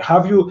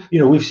 Have you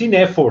we've seen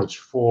efforts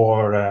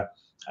for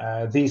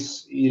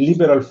these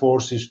illiberal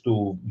forces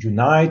to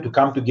unite, to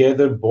come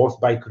together,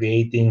 both by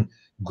creating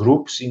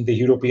groups in the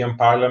European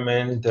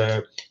Parliament,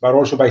 but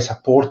also by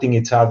supporting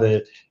each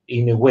other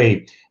in a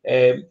way.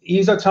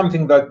 Is that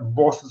something that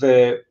both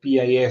the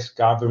PIS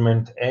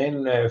government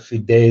and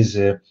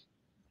Fidesz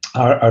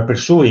are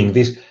pursuing,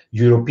 these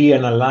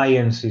European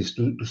alliances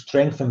to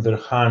strengthen their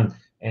hand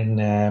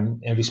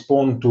and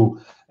respond to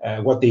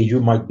what the EU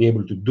might be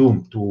able to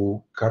do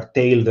to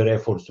curtail their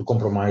efforts to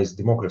compromise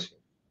democracy?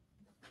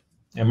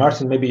 And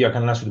Marcin, maybe I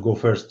can ask you to go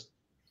first.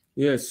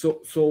 Yes,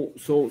 so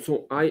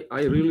I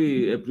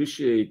really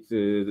appreciate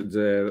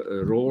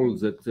the role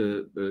that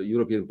the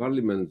European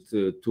Parliament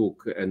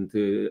took, and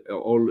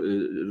all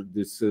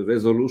these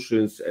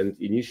resolutions and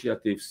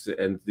initiatives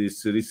and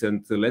this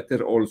recent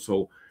letter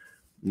also.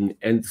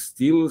 And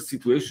still,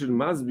 situation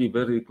must be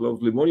very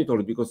closely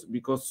monitored,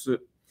 because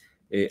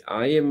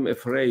I am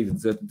afraid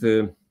that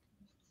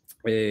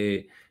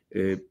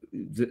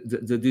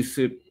this,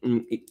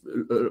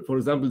 for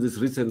example, this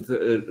recent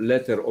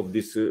letter of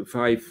these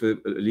 5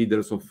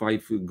 leaders of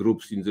 5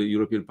 groups in the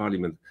European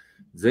Parliament,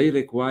 they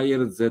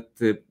require that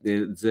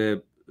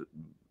the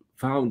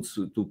funds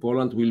to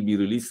Poland will be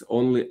released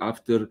only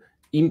after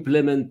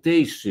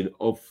implementation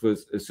of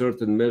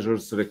certain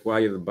measures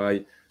required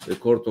by the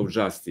Court of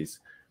Justice.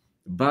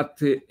 But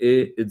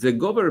the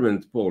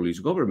government, Polish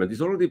government,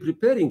 is already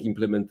preparing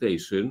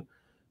implementation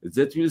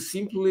that will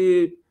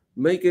simply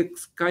make a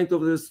kind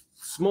of a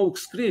smoke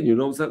screen,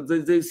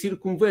 that they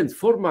circumvent.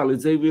 Formally,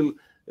 they will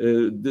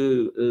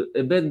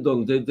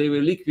abandon, they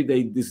will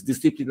liquidate this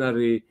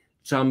disciplinary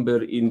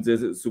chamber in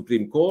the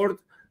Supreme Court.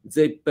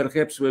 They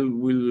perhaps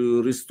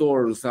will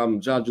restore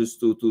some judges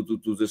to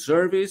the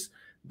service,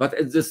 but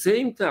at the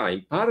same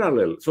time,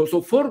 parallel,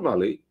 so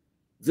formally,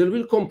 they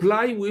will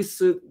comply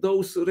with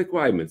those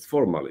requirements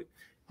formally.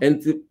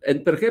 And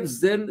perhaps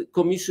then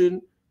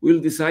Commission will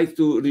decide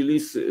to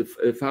release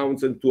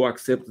funds and to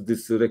accept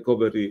this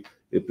recovery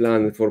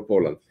plan for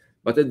Poland.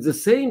 But at the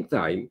same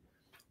time,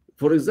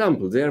 for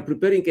example, they are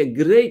preparing a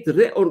great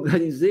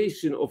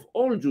reorganization of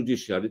all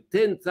judiciary,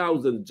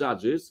 10,000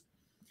 judges.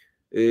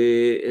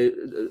 The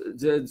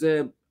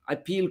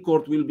appeal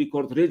court will be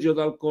called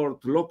regional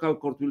court, local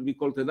court will be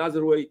called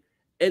another way.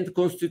 And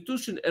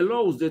Constitution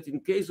allows that in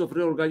case of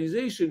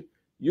reorganization,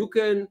 you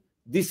can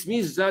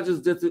dismiss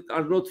judges that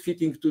are not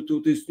fitting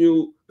to these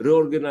new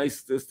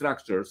reorganized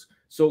structures.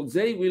 So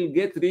they will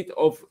get rid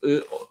of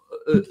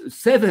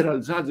several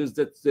judges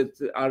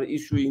that are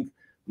issuing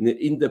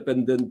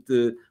independent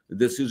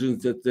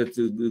decisions that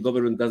the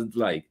government doesn't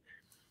like.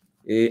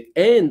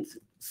 And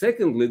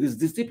secondly, these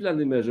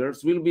disciplinary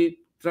measures will be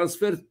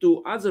transferred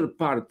to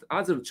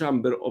other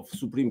chamber of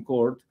Supreme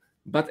Court,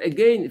 but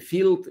again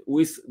filled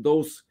with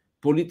those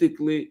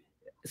politically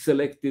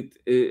selected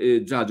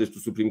judges to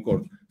Supreme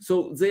Court.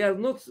 So they are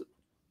not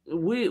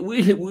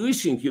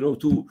wishing,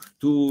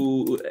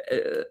 to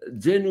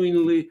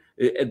genuinely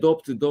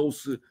adopt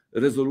those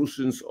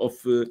resolutions of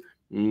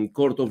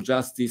Court of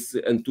Justice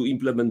and to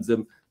implement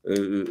them.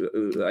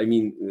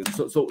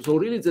 So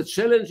really the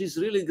challenge is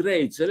really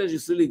great. Challenge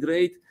is really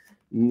great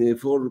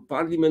for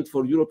Parliament,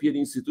 for European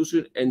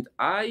institutions, and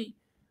I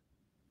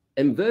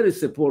am very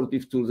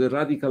supportive to the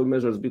radical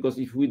measures, because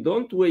if you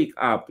don't wake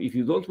up,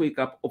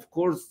 of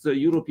course, the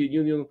European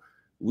Union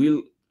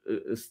will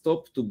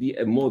stop to be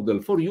a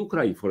model for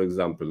Ukraine, for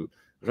example.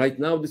 Right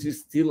now, this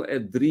is still a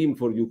dream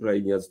for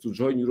Ukrainians to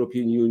join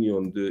European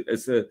Union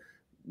as a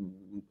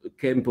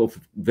camp of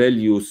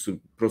values,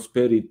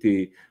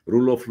 prosperity,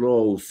 rule of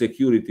law,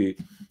 security.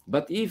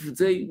 But if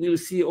they will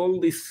see all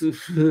this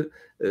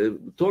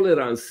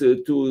tolerance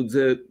to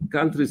the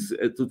countries,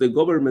 to the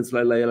governments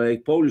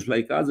like Polish,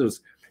 like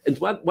others. And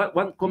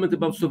one comment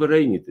about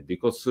sovereignty,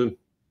 because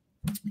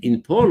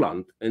in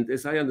Poland, and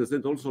as I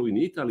understand also in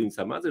Italy, in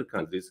some other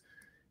countries,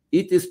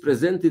 it is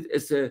presented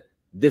as a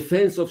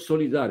defense of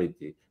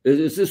solidarity,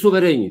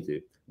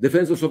 sovereignty,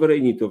 defense of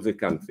sovereignty of the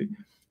country.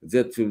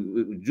 That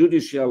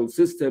judicial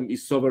system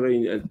is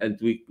sovereign, and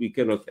we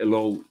cannot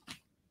allow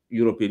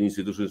European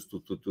institutions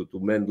to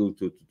meddle,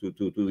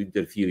 to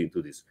interfere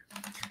into this.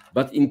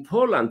 But in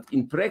Poland,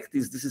 in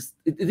practice,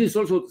 it is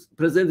also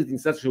presented in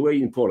such a way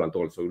in Poland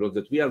also,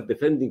 that we are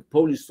defending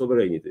Polish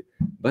sovereignty.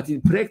 But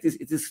in practice,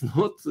 it is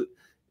not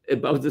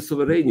about the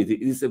sovereignty.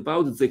 It is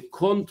about the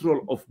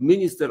control of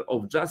Minister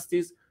of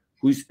Justice,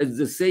 who is at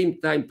the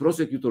same time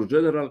Prosecutor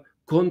General,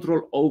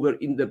 control over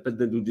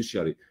independent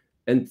judiciary.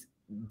 And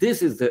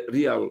this is the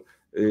real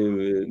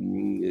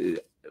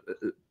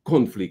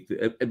conflict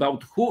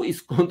about who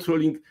is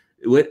controlling,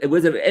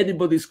 whether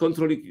anybody is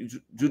controlling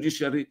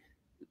judiciary,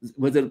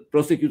 whether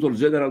Prosecutor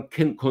General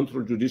can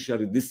control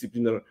judiciary,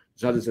 disciplinary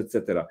judges,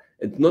 etc.,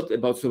 and not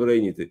about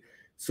sovereignty.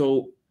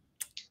 So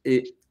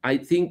I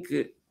think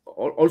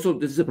also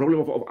this is a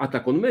problem of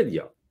attack on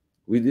media.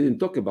 We didn't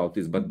talk about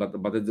this,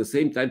 but at the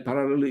same time,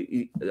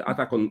 parallelly,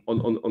 attack on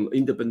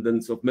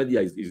independence of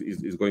media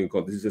is going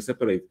on. This is a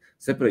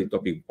separate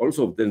topic,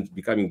 also then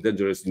becoming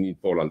dangerous in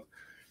Poland.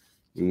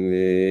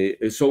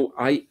 So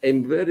I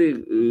am very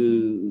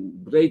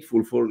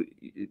grateful for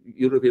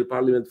European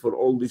Parliament, for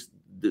all these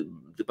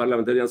the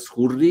parliamentarians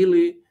who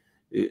really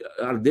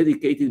are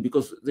dedicated,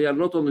 because they are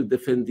not only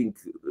defending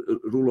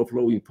rule of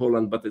law in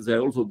Poland, but they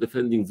are also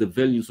defending the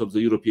values of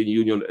the European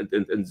Union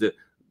and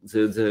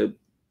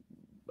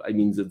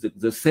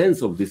the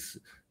sense of this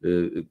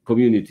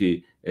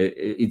community,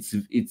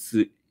 its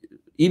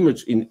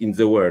image in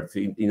the world,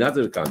 in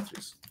other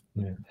countries.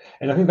 Yeah.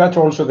 And I think that's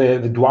also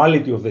the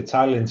duality of the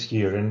challenge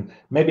here. And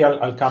maybe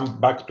I'll come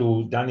back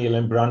to Daniel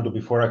and Brando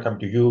before I come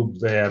to you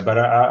there. But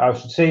I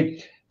should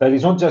say that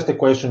it's not just a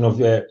question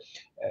of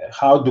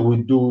how do we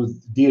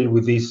deal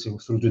with this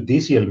through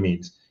judicial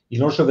means.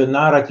 It's also the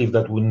narrative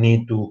that we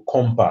need to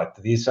combat,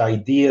 this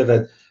idea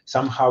that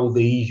somehow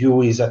the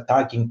EU is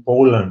attacking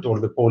Poland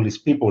or the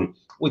Polish people,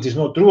 which is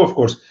not true, of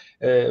course.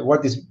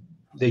 What is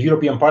the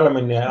European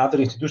Parliament and other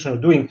institutions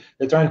are doing?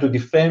 They're trying to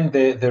defend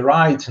the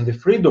rights and the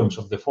freedoms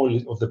of the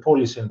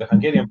Polish and the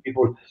Hungarian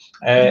people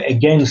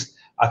against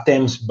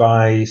attempts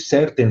by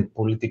certain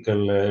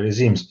political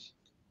regimes.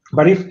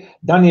 But if,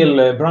 Daniel,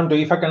 Brando,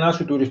 if I can ask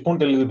you to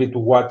respond a little bit to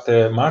what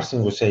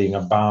Marcin was saying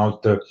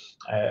about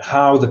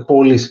how the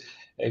Polish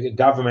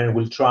government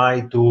will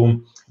try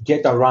to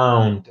get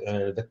around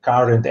the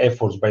current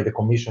efforts by the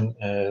Commission,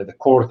 the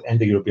Court, and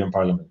the European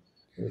Parliament.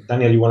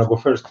 Daniel, you want to go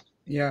first?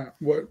 Yeah,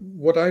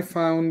 what I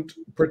found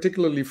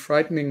particularly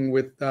frightening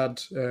with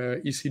that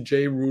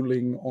ECJ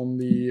ruling on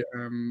the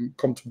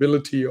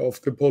compatibility of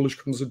the Polish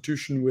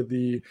constitution with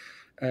the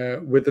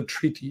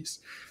treaties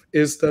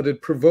is that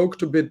it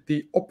provoked a bit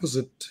the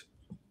opposite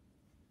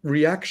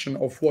reaction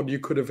of what you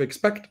could have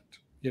expected.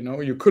 You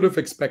know, you could have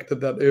expected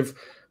that if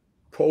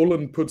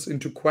Poland puts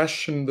into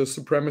question the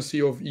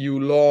supremacy of EU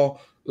law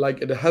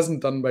like it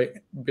hasn't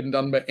been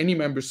done by any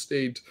member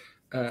state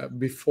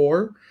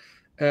before,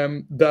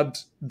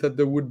 that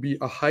there would be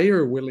a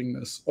higher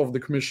willingness of the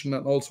Commission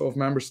and also of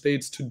member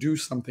states to do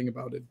something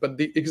about it. But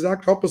the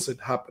exact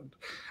opposite happened.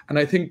 And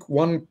I think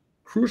one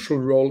crucial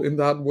role in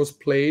that was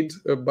played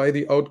by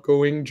the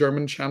outgoing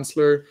German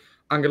Chancellor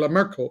Angela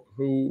Merkel,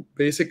 who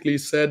basically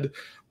said,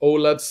 oh,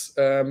 let's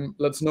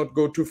not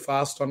go too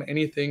fast on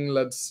anything.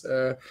 Let's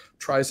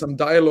try some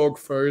dialogue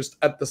first,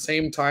 at the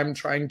same time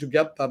trying to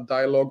get that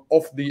dialogue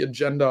off the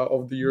agenda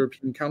of the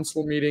European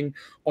Council meeting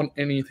on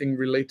anything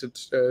related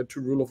to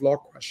rule of law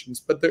questions.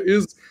 But there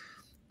is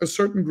a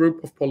certain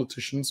group of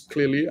politicians,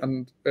 clearly,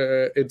 and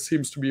it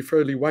seems to be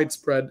fairly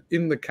widespread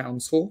in the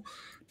Council,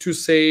 to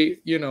say,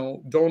 you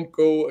know, don't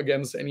go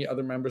against any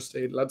other member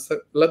state.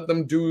 Let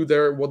them do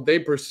what they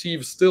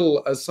perceive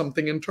still as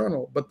something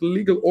internal. But the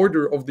legal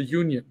order of the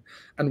Union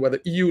and whether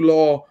EU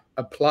law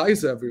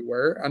applies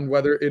everywhere and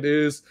whether it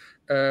is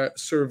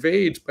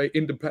surveyed by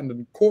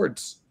independent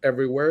courts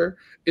everywhere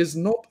is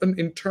not an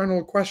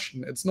internal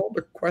question. It's not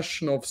a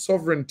question of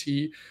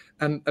sovereignty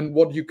and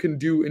what you can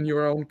do in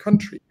your own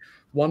country.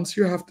 Once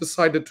you have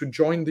decided to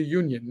join the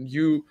Union,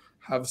 you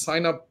have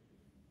signed up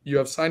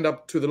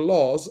to the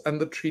laws and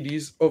the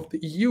treaties of the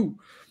EU.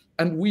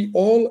 And we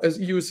all, as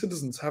EU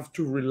citizens, have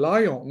to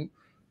rely on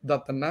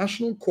that the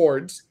national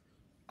courts,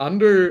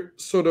 under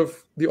sort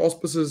of the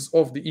auspices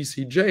of the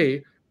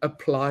ECJ,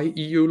 apply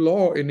EU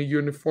law in a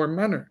uniform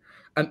manner.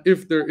 And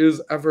if there is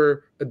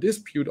ever a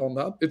dispute on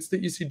that, it's the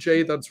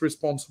ECJ that's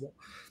responsible.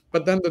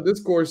 But then the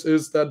discourse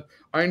is that,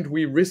 aren't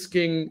we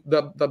risking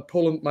that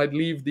Poland might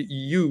leave the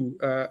EU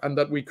and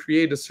that we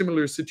create a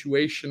similar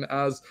situation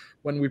as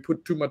when we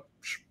put too much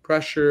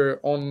pressure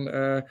on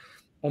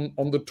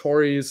the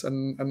Tories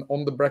and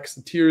on the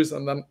Brexiteers,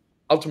 and then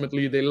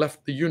ultimately they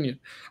left the Union?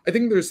 I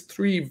think there's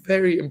three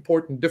very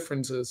important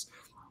differences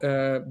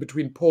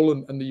between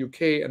Poland and the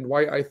UK, and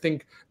why I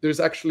think there's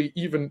actually,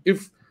 even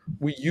if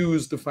we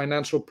use the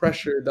financial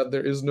pressure, that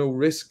there is no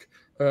risk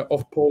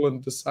of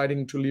Poland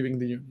deciding to leaving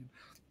the Union.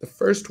 The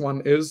first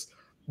one is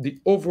the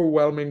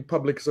overwhelming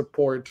public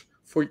support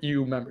for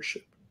EU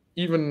membership,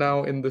 even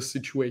now in this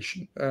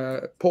situation.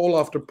 Poll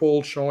after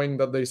poll showing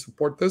that they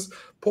support this.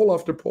 Poll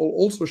after poll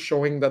also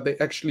showing that they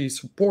actually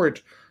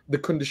support the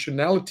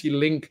conditionality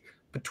link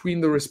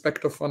between the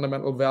respect of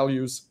fundamental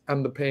values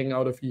and the paying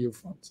out of EU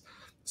funds.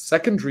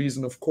 Second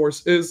reason, of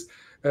course, is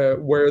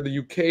where the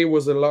UK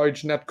was a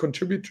large net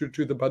contributor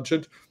to the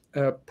budget,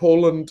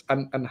 Poland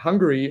and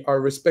Hungary are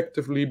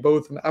respectively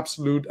both in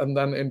absolute and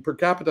then in per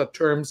capita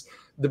terms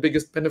the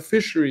biggest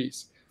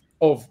beneficiaries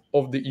of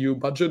the EU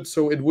budget.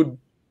 So it would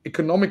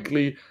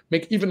economically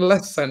make even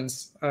less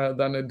sense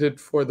than it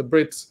did for the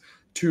Brits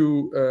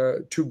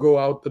to go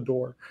out the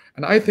door.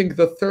 And I think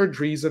the third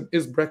reason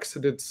is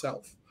Brexit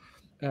itself.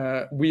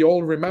 We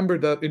all remember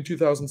that in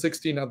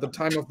 2016, at the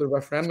time of the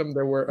referendum,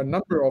 there were a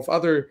number of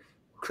other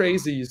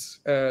crazies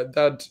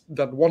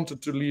that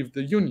wanted to leave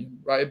the Union,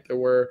 right? There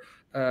were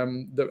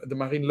the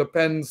Marine Le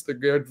Pens, the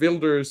Geert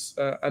Wilders,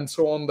 and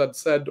so on, that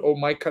said, oh,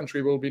 my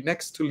country will be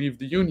next to leave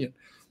the Union.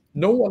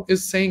 No one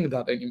is saying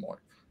that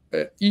anymore.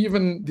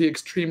 Even the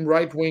extreme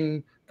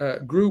right-wing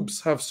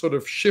groups have sort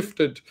of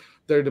shifted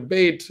their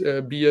debate,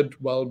 be it,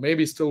 well,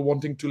 maybe still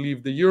wanting to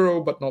leave the euro,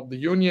 but not the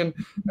Union.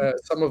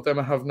 Some of them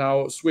have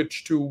now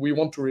switched to, we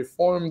want to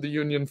reform the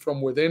Union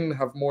from within,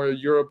 have more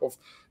Europe of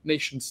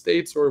nation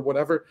states or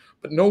whatever.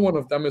 But no one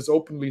of them is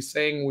openly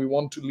saying we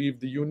want to leave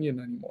the Union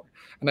anymore.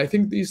 And I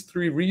think these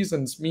three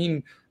reasons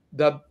mean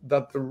that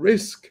the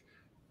risk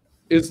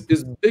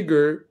is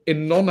bigger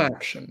in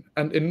non-action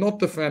and in not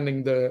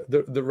defending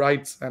the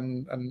rights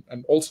and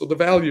also the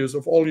values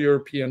of all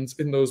Europeans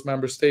in those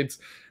member states,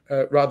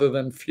 rather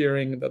than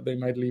fearing that they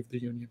might leave the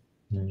Union.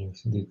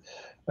 Yes, indeed.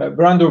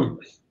 Brando,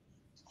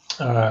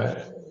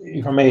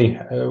 if I may,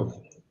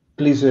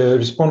 please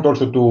respond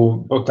also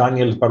to both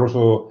Daniel's but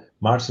also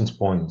Marcin's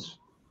points.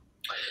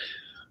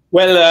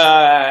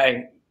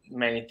 Well,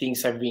 many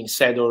things have been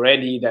said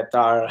already that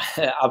are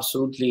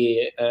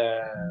absolutely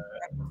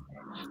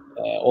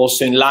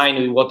also in line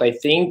with what I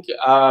think.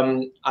 I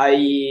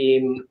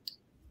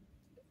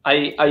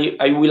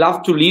will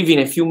have to leave in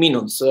a few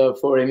minutes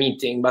for a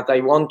meeting, but I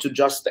want to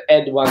just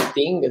add one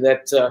thing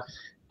that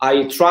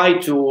I try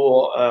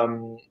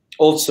to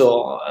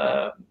also,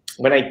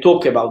 when I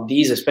talk about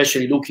this,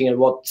 especially looking at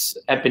what's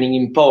happening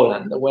in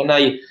Poland, when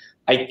I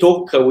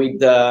talk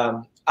with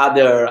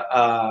other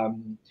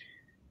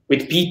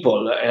with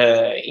people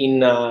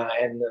in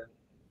and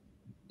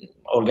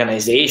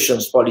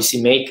organizations,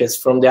 policymakers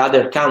from the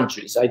other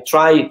countries, I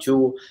try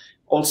to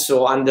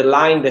also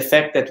underline the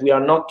fact that we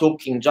are not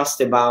talking just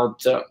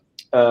about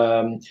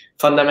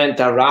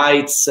fundamental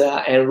rights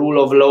and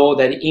rule of law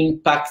that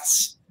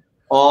impacts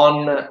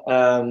on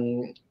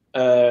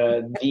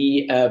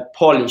the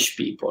Polish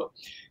people,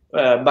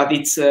 but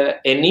it's an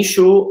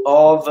issue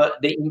of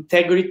the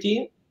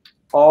integrity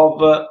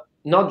of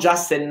not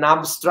just an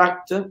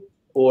abstract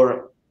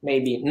or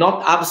maybe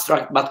not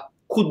abstract, but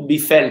could be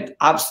felt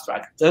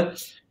abstract,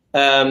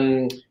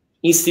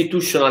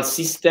 institutional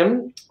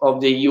system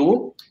of the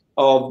EU,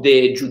 of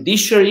the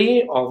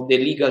judiciary, of the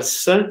legal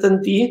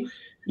certainty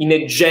in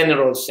a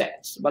general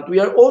sense. But we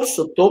are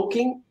also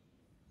talking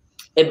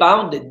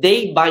about the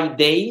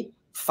day-by-day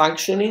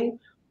functioning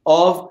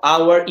of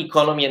our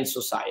economy and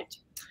society.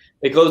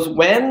 Because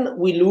when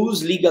we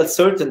lose legal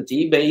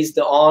certainty based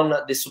on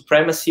the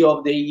supremacy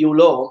of the EU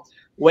law,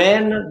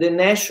 when the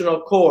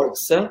national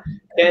courts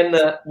can,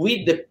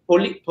 with the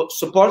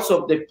supports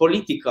of the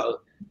political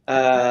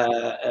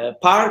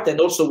part and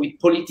also with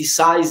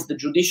politicized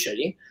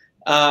judiciary,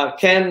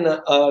 can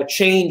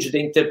change the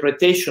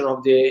interpretation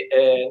of the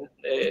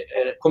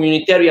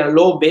communitarian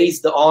law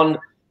based on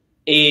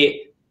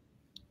a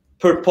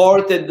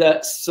purported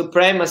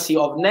supremacy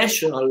of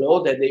national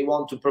law that they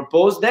want to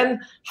propose, then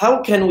how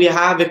can we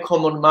have a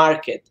common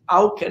market?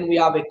 How can we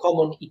have a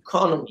common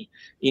economy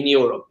in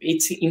Europe?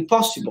 It's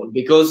impossible,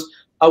 because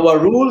our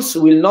rules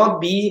will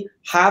not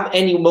have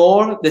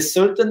anymore the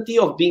certainty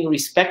of being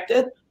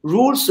respected.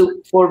 Rules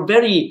for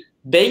very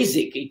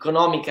basic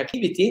economic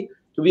activity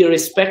to be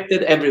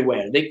respected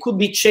everywhere. They could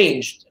be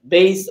changed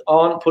based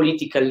on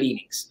political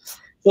leanings.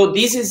 So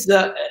this is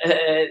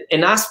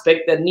an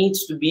aspect that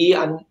needs to be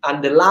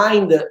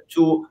underlined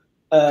to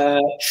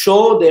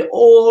show the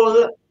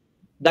whole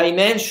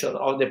dimension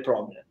of the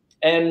problem.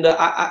 And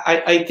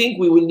I think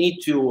we will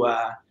need to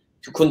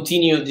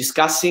continue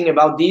discussing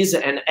about this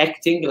and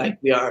acting like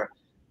we are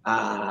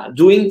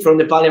doing from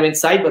the parliament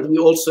side, but we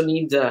also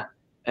need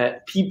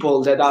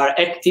people that are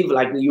active,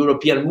 like the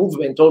European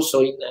movement,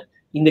 also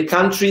in the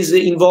countries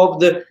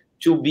involved,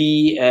 to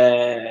be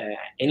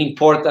an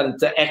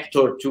important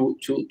actor to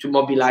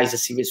mobilize a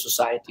civil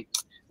society.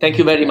 Thank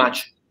you very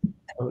much.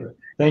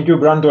 Thank you,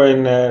 Brando,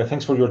 and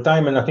thanks for your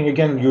time. And I think,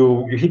 again,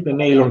 you hit the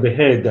nail on the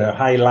head,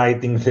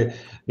 highlighting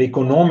the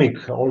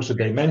economic also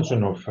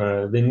dimension of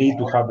the need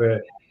to have a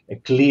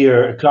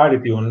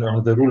clarity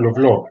on the rule of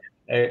law.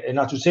 And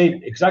as you say,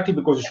 exactly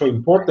because it's so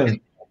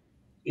important,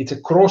 it's a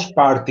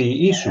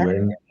cross-party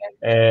issue,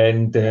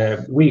 and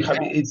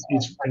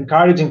it's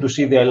encouraging to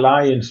see the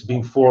alliance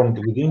being formed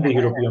within the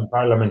European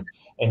Parliament,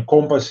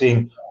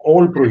 encompassing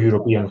all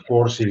pro-European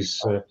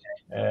forces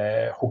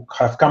who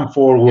have come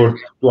forward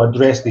to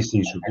address this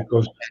issue,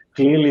 because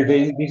clearly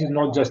this is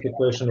not just a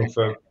question of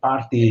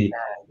party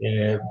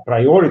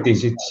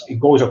priorities. It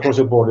goes across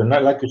the board, and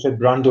like you said,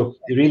 Brando,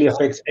 it really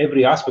affects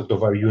every aspect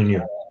of our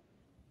union.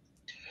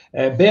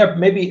 Bea,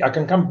 maybe I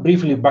can come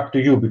briefly back to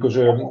you, because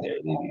I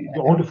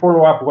want to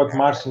follow up what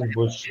Marcin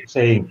was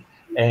saying,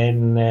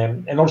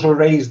 and also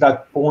raise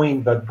that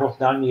point that both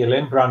Daniel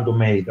and Brando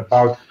made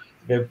about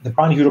the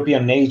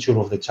pan-European nature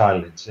of the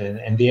challenge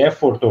and the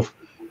effort of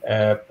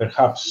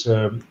perhaps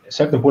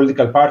certain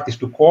political parties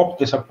to co-opt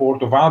the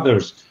support of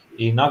others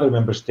in other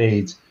member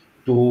states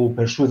to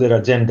pursue their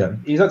agenda.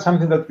 Is that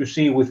something that you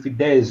see with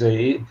Fidesz?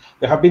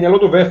 There have been a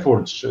lot of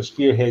efforts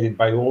spearheaded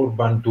by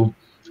Orban to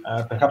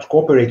perhaps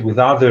cooperate with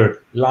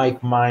other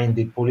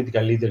like-minded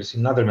political leaders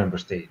in other member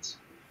states.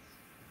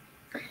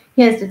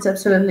 Yes, that's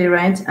absolutely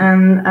right.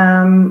 And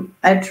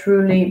I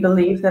truly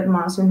believe that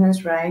Marcin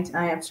is right.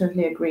 I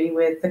absolutely agree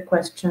with the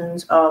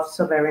questions of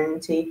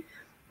sovereignty.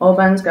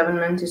 Orban's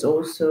government is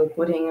also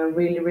putting a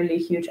really, really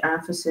huge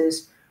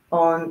emphasis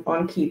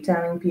on keep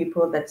telling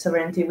people that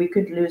sovereignty, we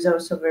could lose our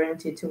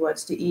sovereignty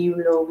towards the EU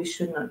law. We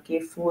should not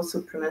give full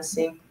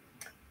supremacy.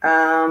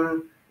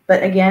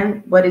 But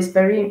again, what is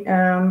very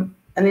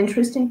an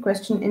interesting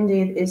question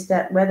indeed is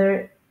that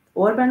whether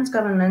Orban's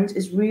government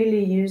is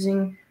really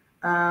using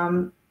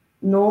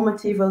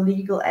normative or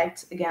legal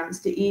acts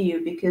against the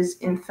EU, because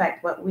in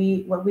fact what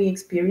we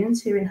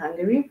experience here in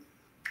Hungary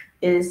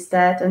is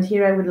that, and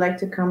here I would like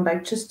to come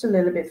back just a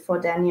little bit for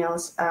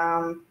Daniel's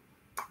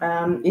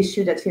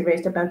issue that he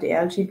raised about the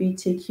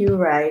LGBTQ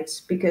rights,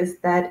 because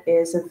that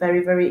is a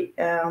very, very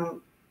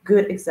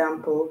good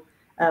example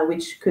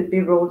which could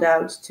be rolled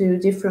out to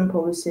different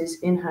policies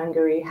in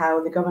Hungary, how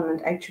the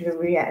government actually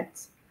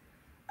reacts.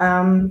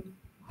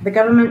 The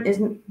government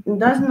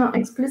does not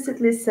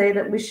explicitly say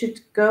that we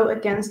should go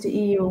against the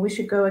EU, we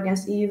should go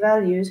against EU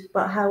values,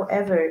 but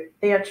however,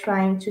 they are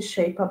trying to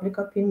shape public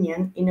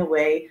opinion in a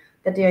way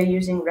that they are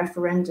using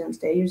referendums,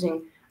 they're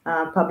using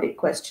public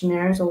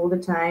questionnaires all the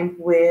time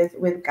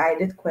with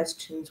guided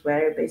questions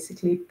where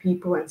basically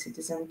people and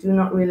citizens do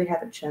not really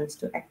have a chance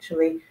to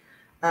actually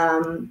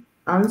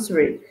answer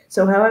it.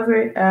 So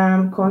however,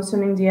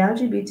 concerning the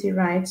LGBT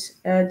rights,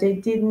 they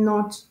did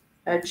not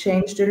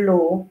change the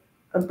law,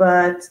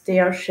 but they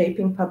are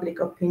shaping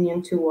public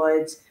opinion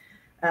towards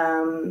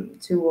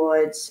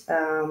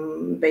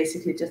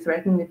basically to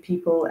threaten the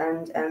people,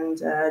 and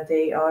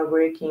they are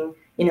working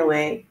in a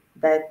way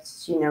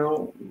that's, you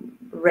know,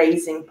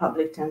 raising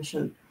public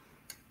tension.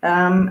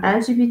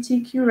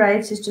 LGBTQ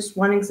rights is just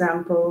one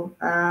example.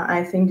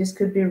 I think this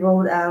could be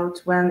rolled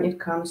out when it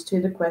comes to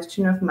the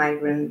question of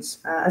migrants,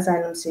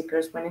 asylum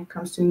seekers, when it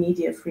comes to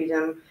media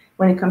freedom,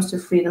 when it comes to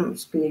freedom of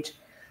speech.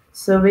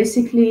 So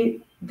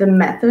basically, the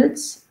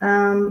methods,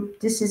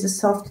 this is a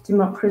soft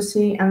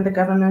democracy, and the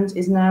government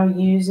is now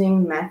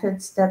using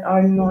methods that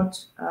are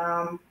not,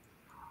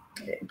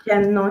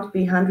 cannot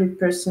be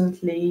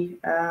 100%ly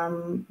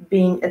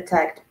being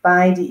attacked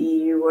by the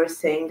EU or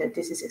saying that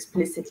this is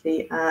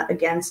explicitly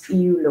against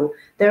EU law.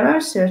 There are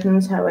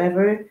certains,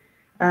 however,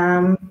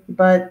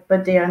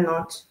 but they are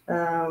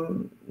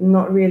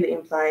not really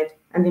implied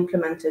and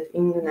implemented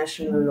in the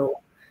national law.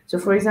 So,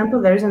 for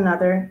example, there is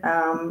another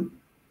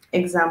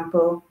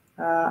example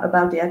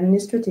about the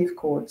administrative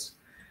courts.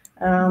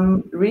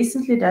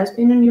 Recently, there's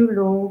been a new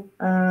law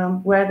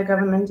where the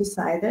government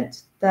decided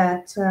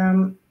that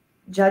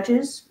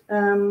judges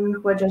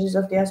who are judges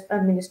of the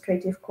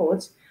administrative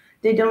courts,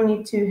 they don't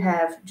need to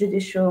have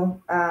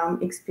judicial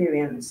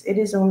experience. It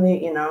is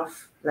only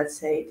enough, let's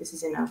say this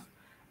is enough,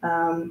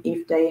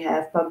 if they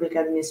have public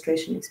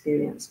administration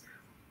experience,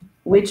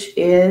 which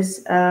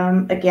is,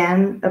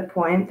 again, a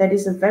point that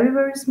is a very,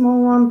 very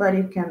small one, but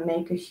it can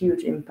make a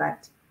huge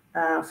impact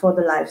for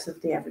the lives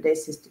of the everyday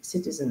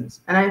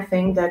citizens. And I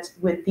think that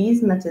with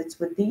these methods,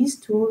 with these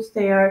tools,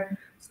 they are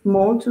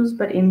small tools,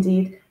 but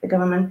indeed the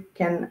government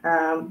can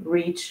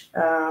reach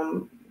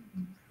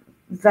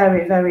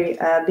very, very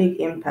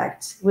big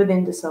impacts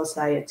within the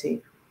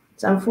society.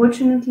 So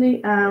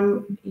unfortunately,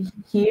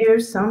 here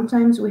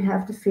sometimes we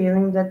have the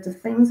feeling that the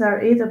things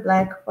are either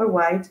black or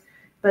white,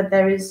 but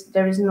there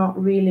is not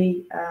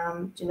really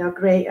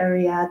gray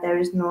area. There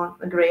is not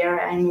a gray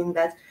area. I mean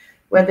that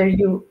whether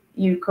you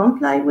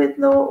comply with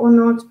law or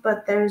not,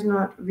 but there is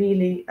not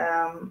really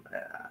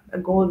a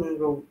golden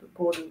rule. The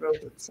golden rule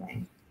would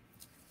say.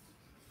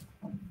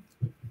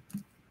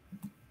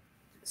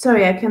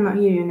 Sorry, I cannot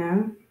hear you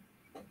now.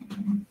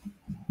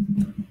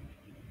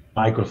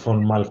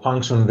 Microphone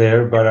malfunction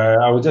there, but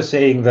I was just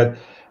saying that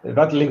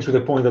links to the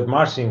point that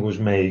Marcin was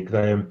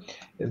making.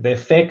 The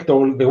effect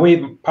or the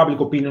way public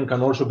opinion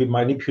can also be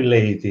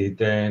manipulated,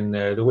 and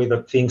the way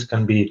that things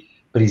can be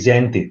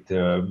presented.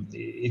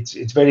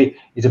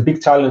 It's a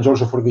big challenge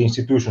also for the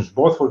institutions,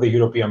 both for the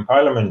European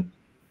Parliament,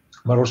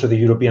 but also the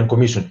European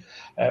Commission.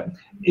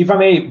 If I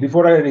may,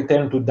 before I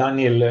return to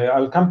Daniel,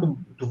 I'll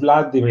come to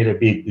Vladimir a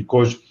bit,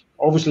 because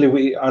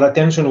obviously our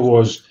attention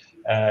was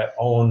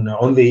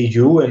on the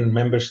EU and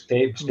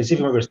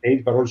specific member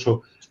states, but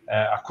also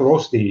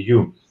across the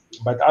EU.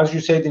 But as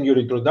you said in your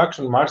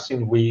introduction,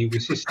 Marcin, we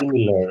see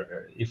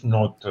similar, if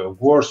not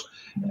worse,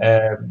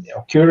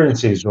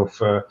 occurrences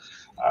of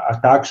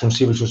attacks on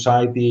civil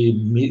society,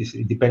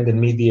 independent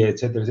media,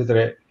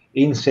 etc.,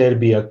 in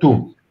Serbia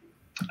too.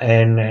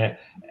 And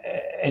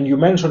you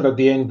mentioned at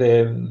the end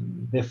the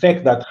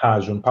effect that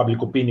has on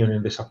public opinion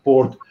and the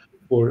support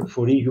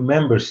for EU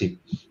membership.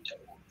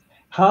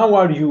 How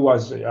are you,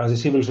 as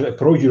a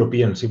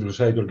pro-European civil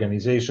society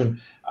organization,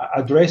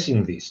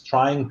 addressing this,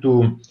 trying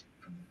to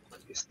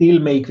still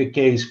make the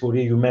case for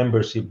EU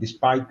membership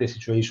despite the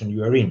situation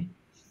you are in?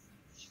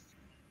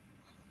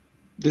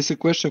 This is a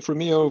question for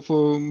me or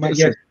for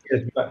Marcin?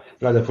 Yes,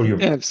 rather for you.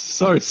 Yeah,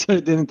 sorry,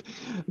 didn't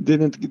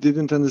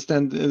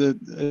understand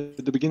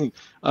at the beginning.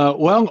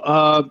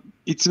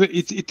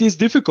 It is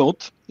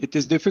difficult. It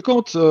is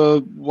difficult.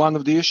 One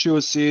of the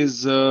issues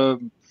is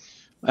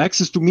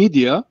access to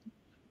media.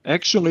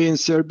 Actually, in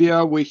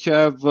Serbia, we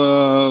have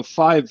 5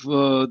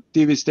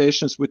 TV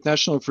stations with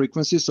national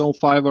frequencies. All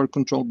 5 are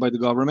controlled by the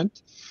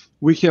government.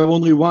 We have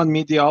only one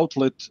media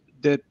outlet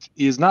that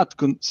is not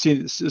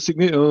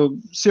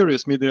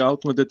serious media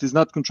outlet that is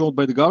not controlled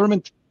by the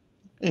government.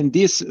 And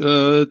this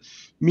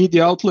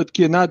media outlet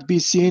cannot be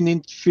seen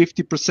in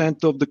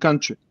 50% of the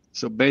country.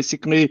 So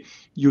basically,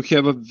 you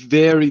have a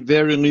very,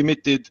 very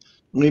limited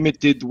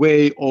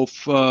way of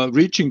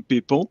reaching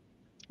people.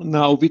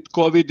 Now, with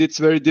COVID, it's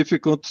very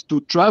difficult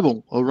to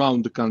travel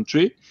around the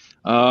country.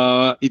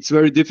 It's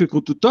very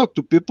difficult to talk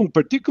to people,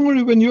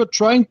 particularly when you're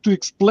trying to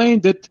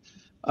explain that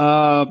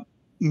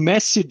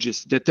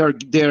messages that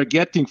they are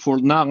getting for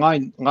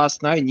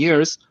last 9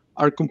 years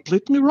are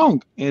completely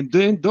wrong, and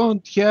they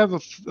don't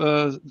face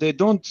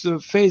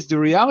the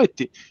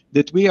reality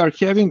that we are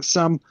having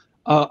some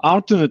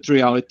alternate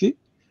reality.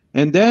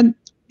 And then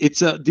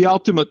it's the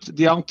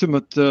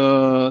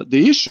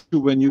issue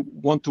when you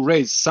want to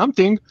raise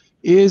something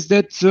is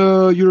that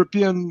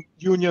European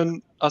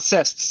Union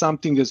assessed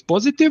something as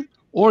positive,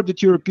 or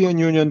that European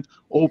Union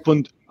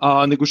opened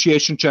a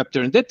negotiation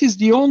chapter, and that is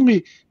the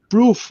only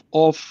proof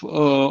of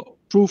the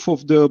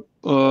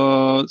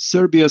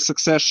Serbia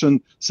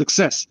accession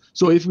success.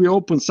 So if we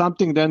open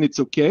something, then it's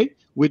okay.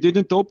 We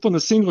didn't open a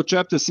single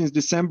chapter since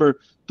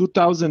December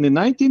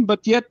 2019,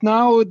 but yet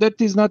now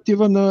that is not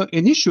even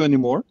an issue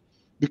anymore,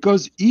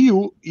 because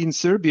EU in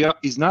Serbia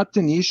is not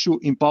an issue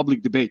in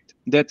public debate.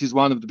 That is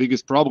one of the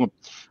biggest problems.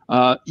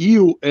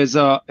 EU as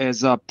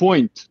a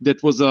point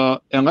that was an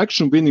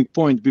election winning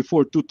point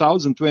before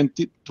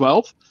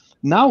 2012,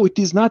 now it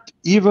is not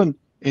even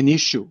an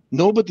issue.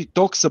 Nobody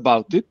talks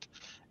about it.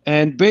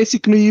 And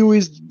basically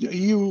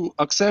EU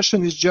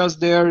accession is just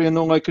there,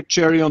 like a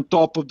cherry on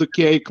top of the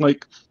cake,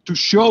 like to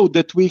show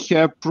that we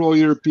have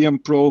pro-European,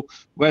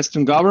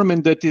 pro-Western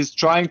government that is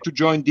trying to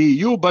join the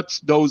EU, but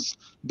those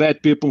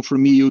bad people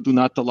from EU do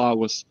not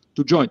allow us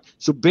to join.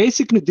 So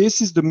basically,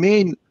 this is the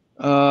main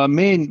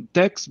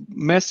text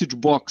message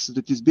box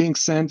that is being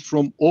sent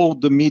from all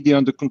the media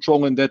under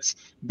control, and that's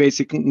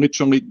basically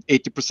literally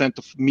 80%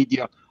 of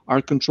media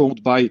are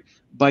controlled by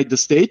the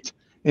state.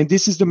 And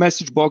this is the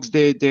message box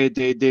they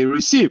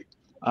receive.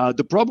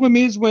 The problem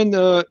is when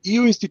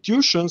EU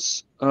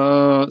institutions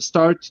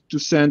start to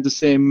send the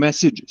same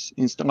messages.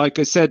 Like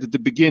I said at the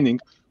beginning,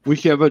 we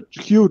have a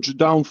huge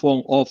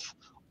downfall of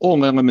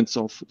all elements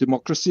of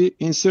democracy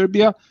in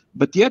Serbia.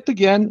 But yet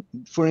again,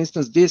 for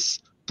instance, this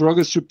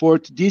progress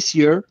report this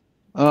year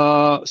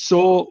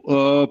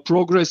saw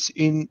progress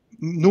in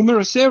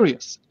numerous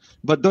areas.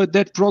 But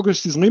that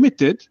progress is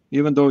limited.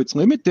 Even though it's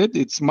limited,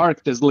 it's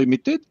marked as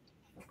limited.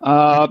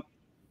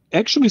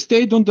 Actually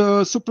stayed on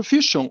the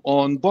superficial,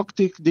 on box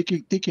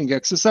ticking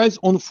exercise,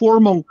 on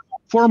formal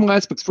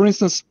aspects. For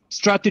instance,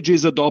 strategy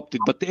is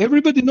adopted, but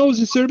everybody knows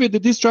in Serbia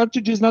that this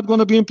strategy is not going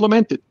to be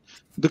implemented.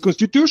 The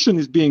constitution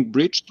is being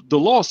breached, the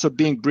laws are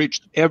being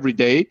breached every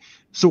day.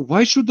 So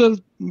why should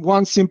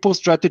one simple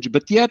strategy?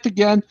 But yet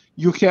again,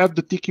 you have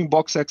the ticking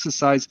box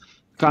exercise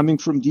coming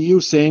from the EU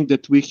saying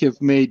that we have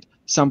made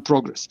some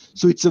progress.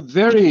 So it's a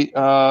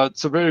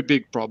very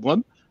big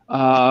problem.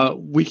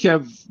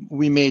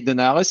 We made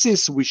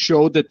analysis. We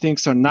showed that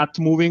things are not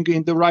moving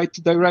in the right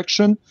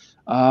direction.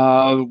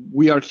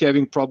 We are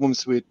having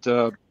problems with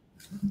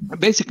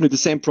basically the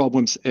same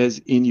problems as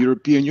in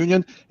European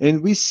Union,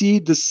 and we see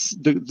the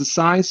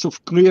signs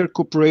of clear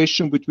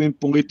cooperation between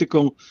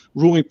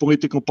ruling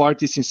political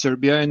parties in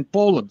Serbia and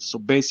Poland. So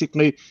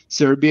basically,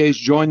 Serbia is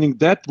joining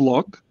that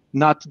bloc,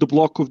 not the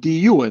bloc of the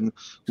EU. And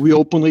we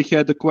openly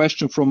had a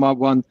question from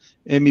one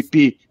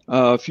MEP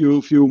a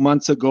few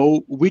months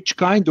ago: which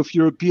kind of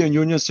European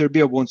Union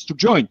Serbia wants to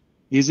join?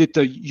 Is it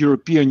a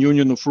European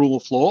Union of rule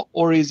of law,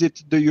 or is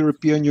it the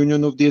European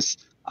Union of this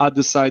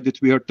other side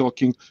that we are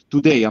talking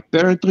today?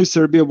 Apparently,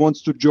 Serbia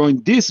wants to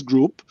join this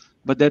group,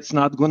 but that is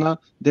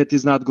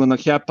not gonna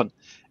happen.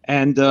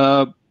 And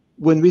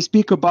when we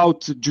speak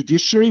about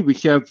judiciary, we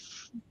have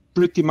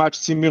pretty much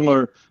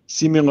similar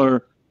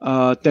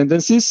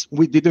tendencies.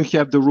 We didn't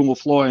have the rule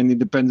of law and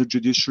independent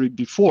judiciary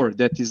before.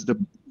 That is the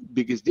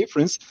biggest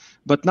difference.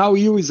 But now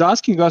EU is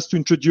asking us to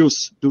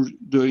introduce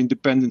the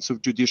independence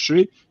of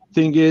judiciary.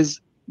 Thing is,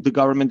 the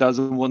government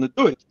doesn't want to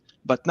do it.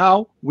 But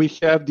now we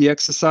have the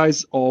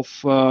exercise of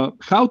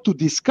how to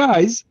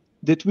disguise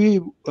that we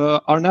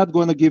are not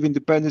going to give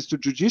independence to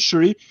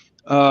judiciary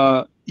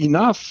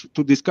enough,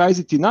 to disguise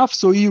it enough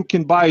so EU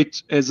can buy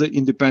it as an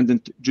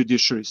independent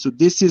judiciary. So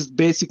this is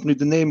basically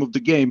the name of the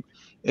game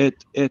at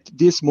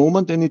this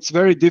moment, and it's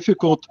very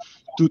difficult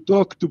to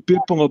talk to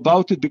people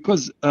about it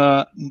because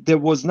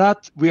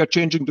we are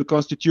changing the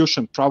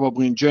constitution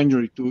probably in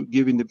January to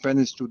give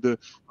independence to the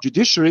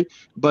judiciary,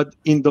 but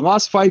in the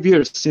last 5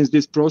 years since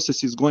this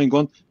process is going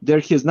on,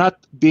 there has not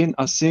been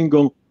a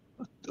single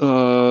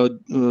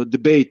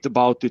debate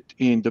about it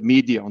in the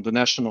media, on the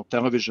national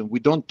television. We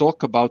don't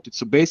talk about it.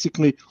 So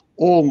basically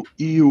all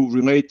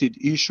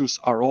EU-related issues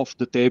are off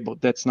the table.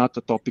 That's not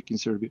a topic in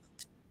Serbia.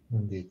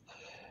 Indeed.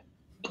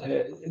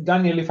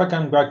 Daniel, if I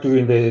come back to you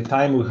in the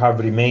time we have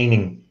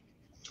remaining,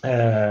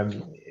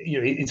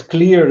 it's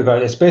clear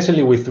that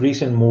especially with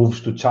recent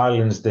moves to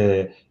challenge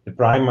the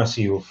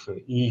primacy of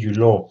EU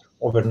law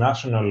over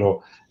national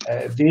law,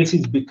 this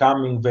is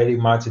becoming very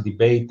much a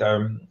debate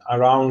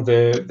around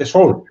the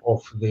soul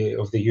of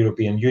the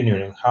European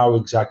Union and how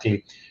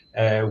exactly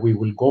we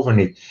will govern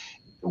it.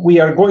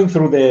 We are going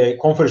through the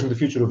Conference on the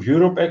Future of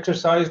Europe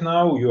exercise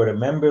now. You are a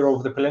member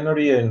of the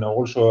plenary and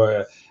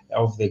also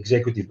of the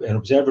executive, an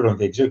observer on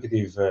the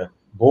executive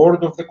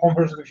board of the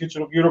Conference on the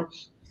Future of Europe.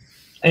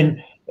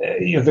 And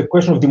the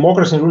question of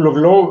democracy and rule of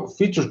law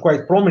features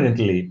quite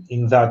prominently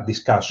in that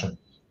discussion.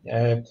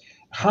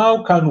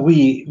 How can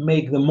we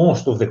make the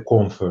most of the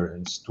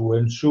conference to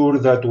ensure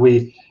that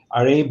we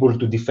are able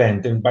to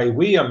defend, and by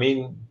we I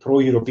mean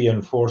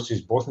pro-European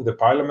forces both in the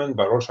parliament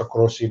but also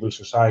across civil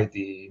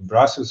society in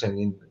Brussels and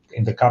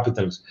in the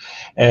capitals,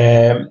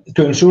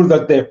 to ensure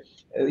that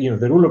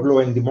the rule of law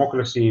and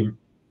democracy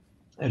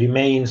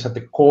remains at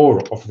the core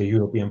of the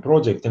European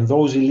project, and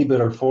those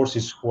illiberal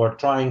forces who are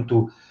trying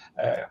to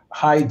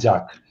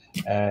hijack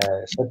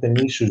certain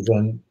issues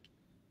and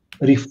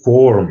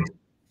reform,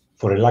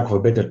 for a lack of a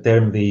better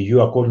term, the EU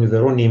according to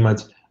their own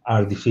image,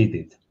 are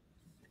defeated?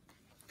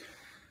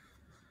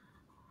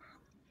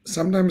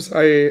 Sometimes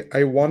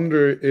I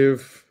wonder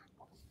if,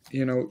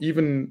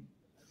 even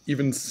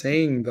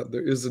saying that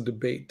there is a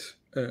debate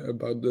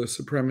about the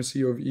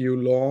supremacy of EU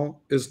law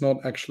is not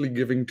actually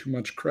giving too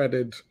much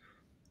credit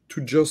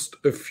to just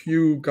a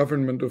few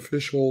government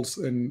officials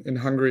in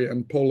Hungary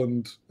and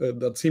Poland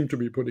that seem to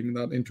be putting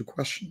that into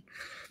question.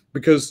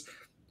 Because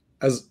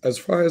as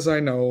far as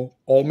I know,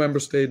 all member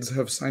states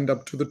have signed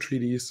up to the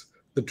treaties.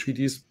 The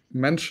treaties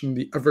mention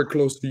the ever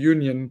closer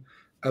union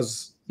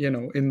as,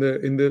 in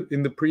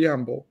the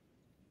preamble.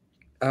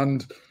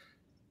 And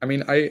I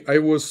mean, I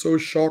was so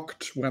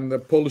shocked when the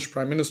Polish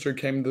prime minister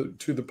came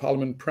to the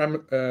parliament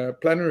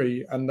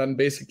plenary and then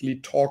basically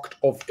talked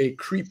of a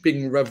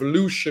creeping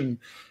revolution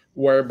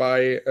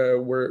whereby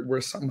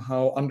we're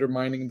somehow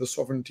undermining the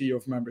sovereignty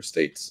of member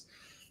states.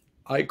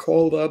 I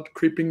call that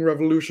creeping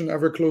revolution,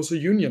 ever closer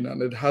union,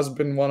 and it has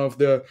been one of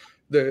the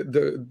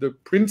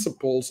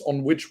principles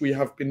on which we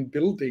have been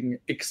building,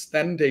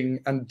 extending,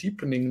 and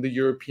deepening the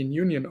European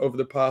Union over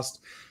the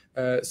past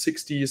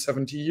 60,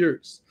 70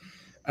 years.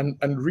 And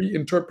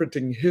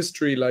reinterpreting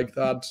history like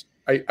that,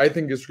 I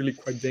think is really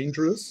quite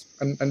dangerous.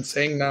 And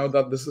saying now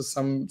that this is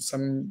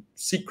some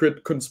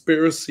secret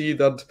conspiracy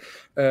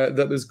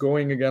that is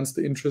going against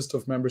the interest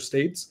of member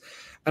states.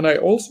 And I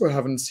also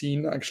haven't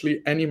seen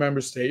actually any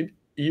member state,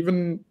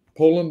 even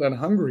Poland and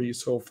Hungary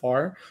so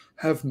far,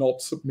 have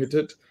not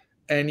submitted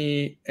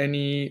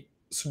any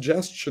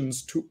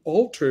suggestions to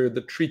alter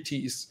the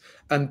treaties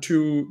and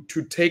to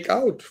take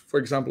out, for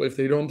example, if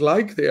they don't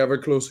like the ever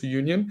closer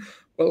union,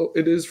 well,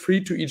 it is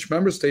free to each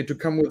member state to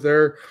come with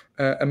their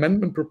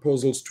amendment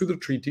proposals to the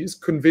treaties,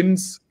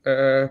 convince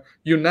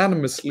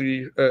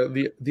unanimously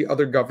the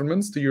other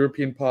governments, the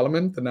European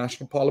Parliament, the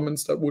national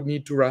parliaments that would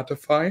need to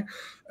ratify,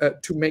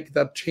 to make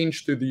that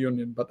change to the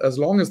union. But as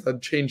long as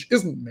that change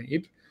isn't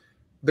made,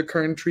 the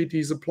current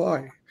treaties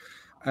apply.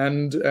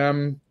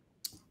 And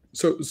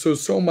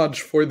so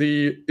much for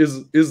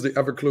is the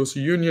ever closer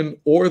union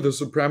or the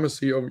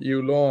supremacy of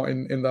EU law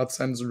in that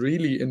sense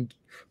really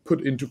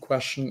put into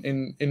question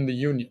in the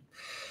union.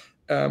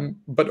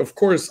 But of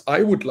course,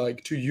 I would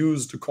like to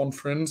use the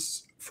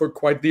conference for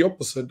quite the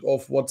opposite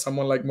of what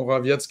someone like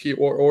Morawiecki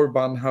or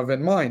Orban have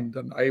in mind.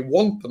 And I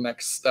want the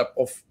next step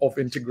of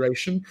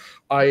integration.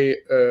 I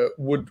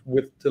would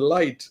with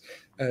delight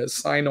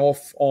sign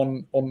off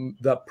on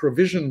that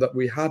provision that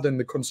we had in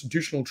the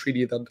constitutional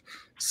treaty that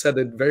said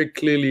it very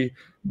clearly,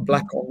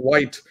 black on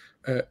white,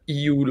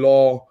 EU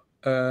law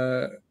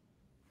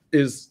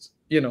is,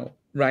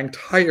 ranked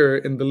higher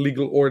in the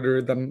legal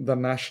order than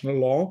national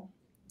law,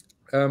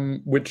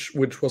 which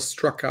was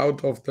struck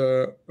out of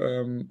the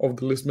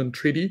Lisbon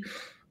Treaty.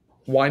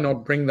 Why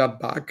not bring that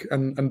back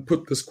and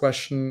put this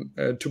question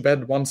to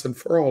bed once and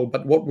for all?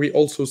 But what we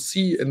also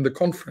see in the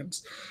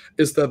conference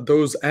is that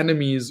those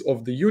enemies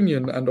of the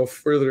union and of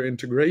further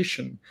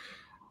integration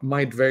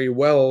might very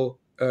well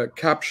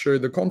capture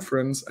the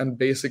conference and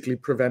basically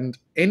prevent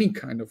any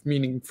kind of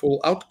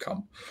meaningful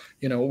outcome.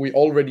 We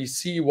already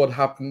see what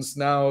happens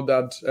now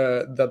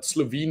that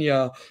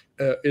Slovenia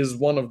is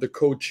one of the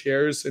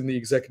co-chairs in the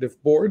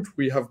executive board.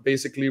 We have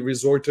basically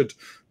resorted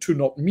to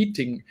not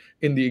meeting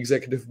in the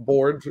executive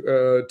board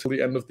till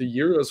the end of the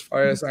year, as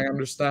far as I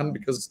understand,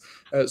 because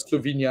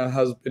Slovenia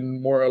has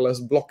been more or less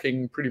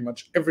blocking pretty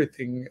much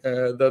everything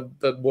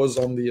that was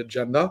on the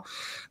agenda.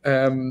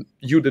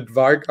 Judith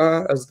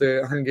Varga, as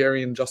the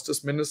Hungarian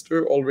justice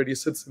minister, already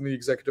sits in the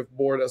executive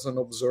board as an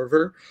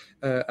observer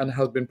and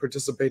has been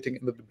participating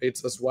in the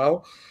debates as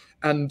well.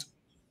 And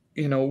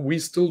we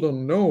still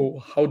don't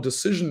know how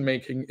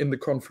decision-making in the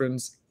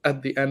conference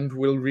at the end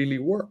will really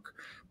work.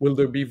 Will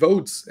there be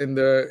votes in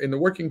the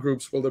working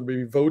groups? Will there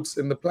be votes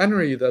in the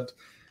plenary that,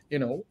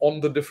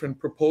 on the different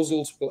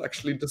proposals will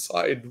actually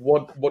decide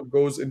what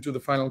goes into the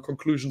final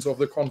conclusions of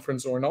the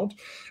conference or not?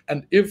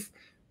 And if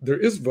there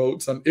is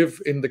votes, and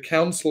if in the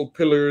council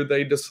pillar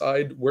they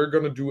decide we're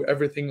going to do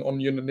everything on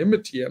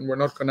unanimity and we're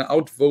not going to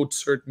outvote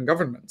certain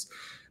governments,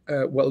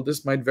 well,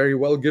 this might very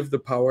well give the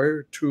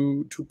power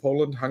to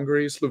Poland,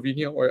 Hungary,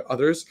 Slovenia, or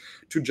others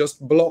to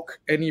just block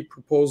any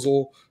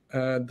proposal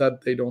that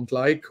they don't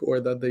like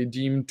or that they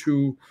deem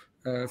too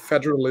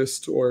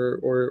federalist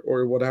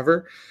or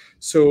whatever.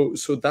 So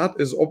that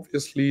is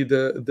obviously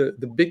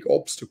the big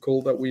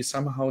obstacle that we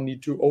somehow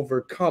need to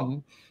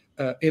overcome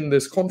in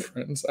this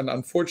conference. And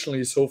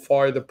unfortunately, so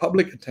far, the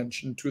public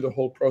attention to the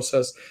whole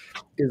process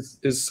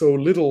is so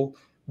little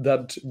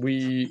that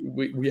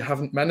we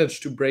haven't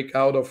managed to break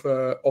out of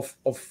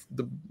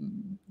the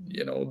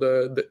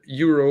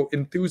Euro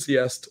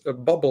enthusiast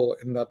bubble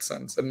in that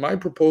sense. And my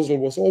proposal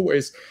was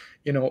always,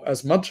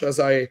 as much as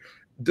I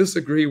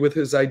disagree with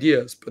his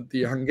ideas, but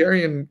the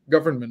Hungarian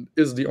government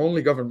is the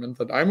only government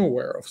that I'm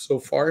aware of so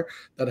far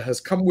that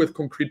has come with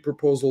concrete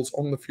proposals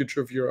on the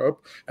future of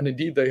Europe. And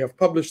indeed, they have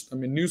published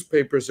them in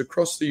newspapers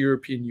across the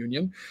European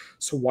Union.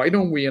 So why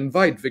don't we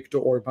invite Viktor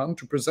Orban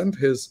to present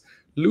his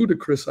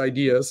ludicrous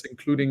ideas,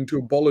 including to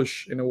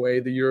abolish, in a way,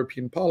 the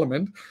European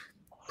Parliament,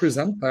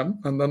 present them,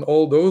 and then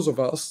all those of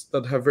us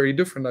that have very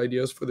different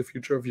ideas for the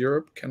future of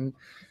Europe can,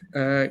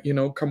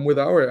 come with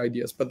our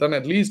ideas. But then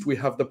at least we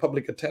have the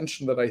public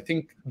attention that I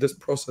think this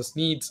process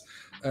needs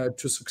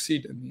to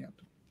succeed in the end.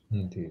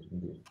 Indeed.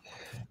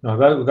 No,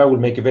 that will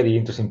make a very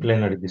interesting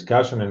plenary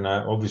discussion, and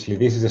obviously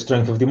this is the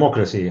strength of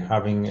democracy,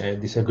 having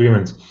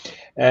disagreements.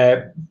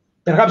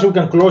 Perhaps we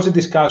can close the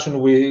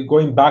discussion with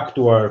going back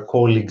to our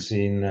colleagues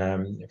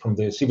from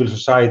the civil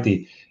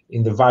society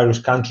in the various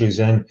countries.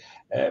 And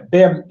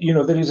there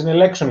is an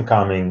election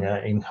coming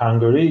in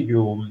Hungary.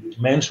 You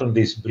mentioned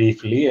this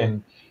briefly,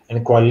 and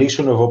a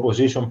coalition of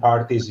opposition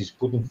parties is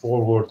putting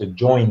forward a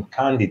joint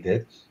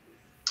candidate.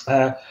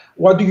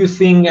 What do you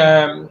think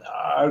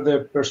are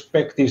the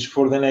perspectives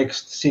for the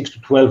next 6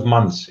 to 12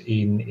 months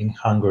in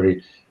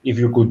Hungary, if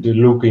you could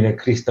look in a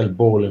crystal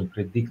ball and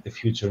predict the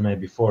future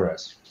maybe for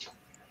us?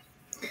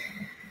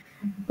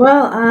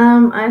 Well,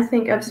 I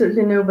think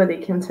absolutely nobody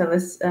can tell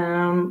us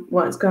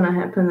what's going to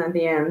happen at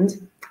the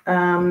end.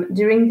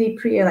 During the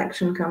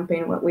pre-election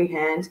campaign, what we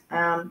had,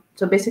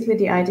 so basically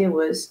the idea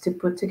was to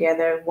put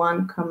together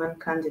one common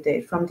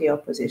candidate from the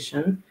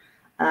opposition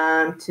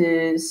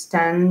to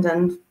stand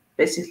and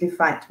basically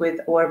fight with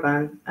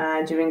Orban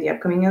during the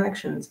upcoming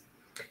elections.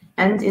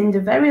 And in the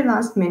very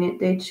last minute,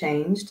 they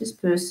changed this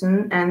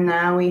person, and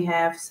now we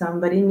have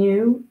somebody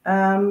new.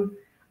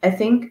 I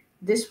think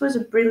this was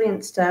a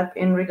brilliant step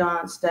in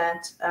regards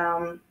that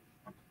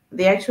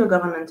the actual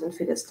government in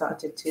Fidesz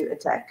started to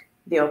attack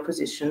the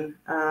opposition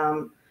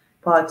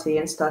party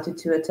and started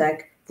to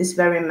attack this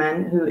very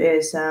man who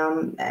is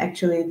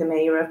actually the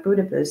mayor of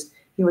Budapest.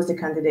 He was the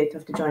candidate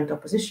of the joint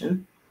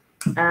opposition.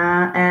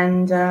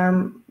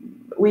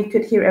 We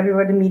could hear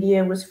everywhere the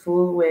media was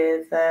full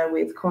with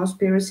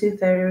conspiracy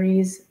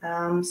theories,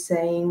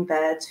 saying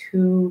that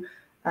who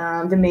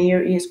the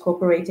mayor is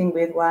cooperating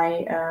with,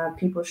 why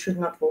people should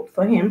not vote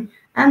for him.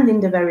 And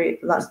in the very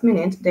last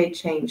minute, they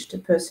changed the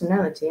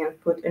personality and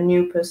put a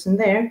new person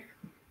there.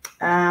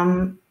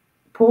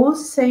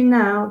 Polls say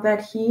now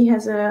that he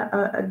has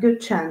a good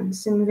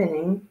chance in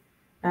winning.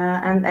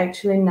 And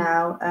actually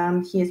now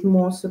he is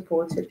more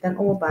supported than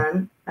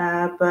Orban.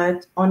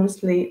 But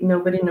honestly,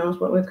 nobody knows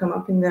what will come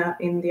up in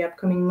the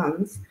upcoming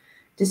months.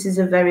 This is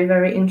a very,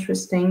 very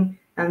interesting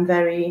and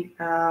very,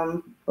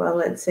 well,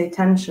 let's say,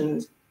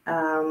 tensioned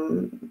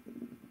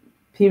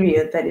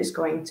period that is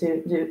going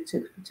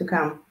to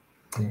come.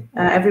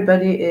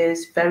 Everybody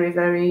is very,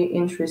 very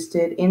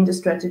interested in the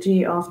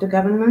strategy of the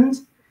government.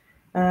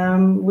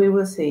 We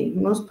will see.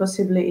 Most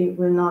possibly, it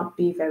will not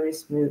be very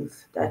smooth.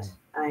 That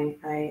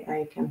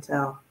I can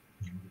tell.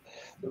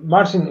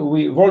 Marcin,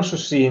 we've also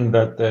seen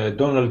that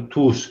Donald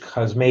Tusk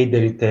has made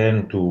a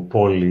return to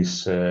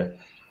Polish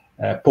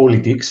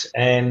politics,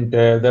 and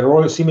there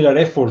are similar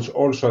efforts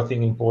also, I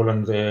think, in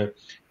Poland, the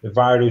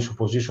various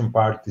opposition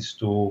parties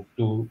to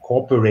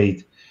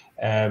cooperate.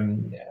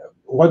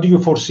 What do you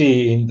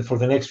foresee for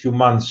the next few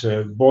months,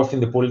 both in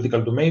the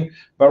political domain,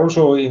 but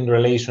also in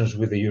relations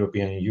with the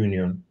European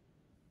Union?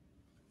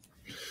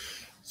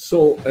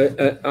 So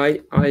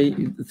I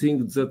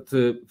think that,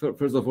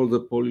 first of all, the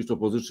Polish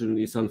opposition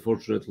is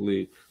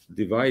unfortunately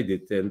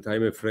divided, and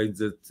I'm afraid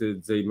that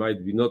they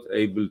might be not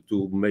able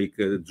to make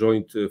a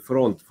joint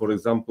front. For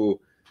example,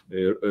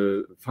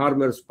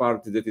 Farmers'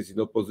 Party that is in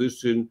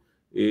opposition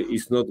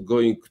is not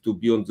going to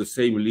be on the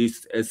same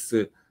list as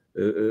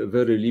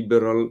very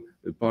liberal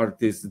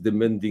parties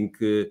demanding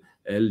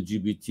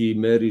LGBT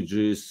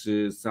marriages,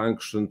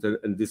 sanctioned,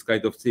 and this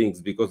kind of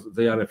things, because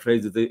they are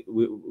afraid that they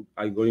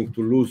are going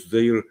to lose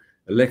their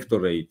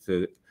electorate.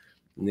 And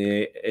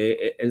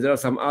there are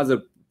some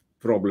other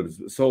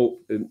problems. So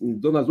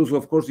Donald Tusk,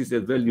 of course, is a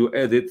value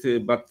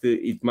added, but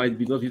it might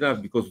be not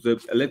enough, because the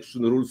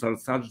election rules are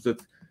such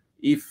that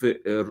if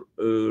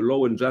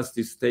Law and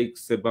Justice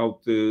takes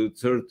about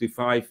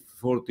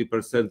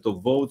 35–40%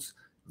 of votes,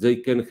 they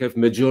can have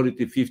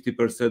majority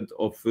 50%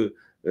 of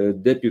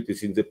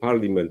deputies in the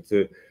parliament,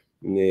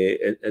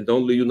 and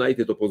only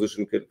united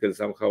opposition can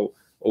somehow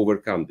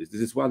overcome this.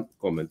 This is one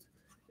comment.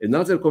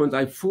 Another comment,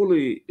 I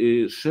fully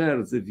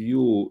share the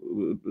view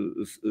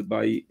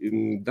by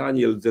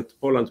Daniel that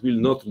Poland will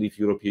not leave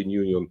European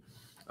Union.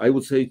 I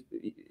would say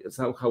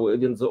somehow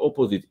again the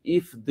opposite.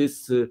 If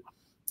this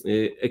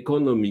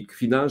economic,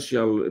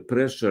 financial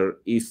pressure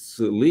is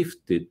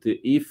lifted,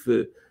 if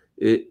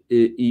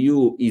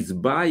EU is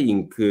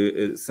buying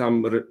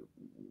some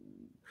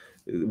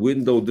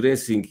window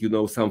dressing,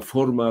 some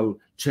formal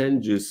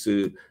changes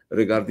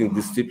regarding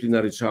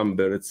disciplinary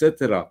chamber,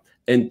 etc.,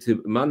 and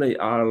money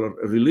are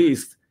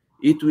released,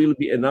 it will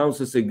be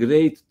announced as a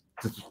great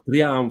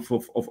triumph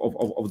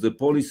of the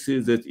policy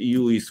that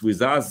EU is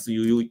with us,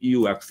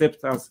 EU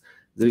accepts us,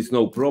 there is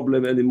no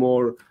problem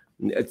anymore,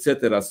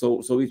 etc.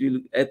 So it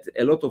will add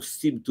a lot of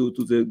steam to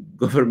the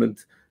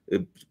government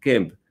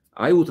camp.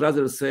 I would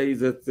rather say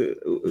that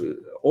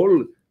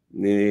all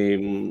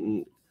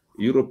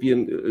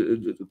European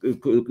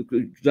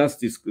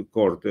Justice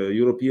Court,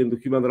 European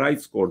Human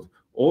Rights Court,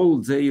 all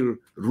their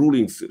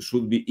rulings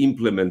should be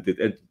implemented.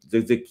 And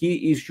the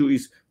key issue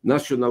is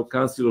National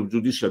Council of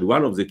Judiciary.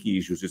 One of the key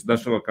issues is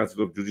National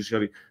Council of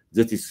Judiciary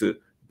that is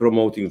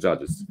promoting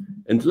judges.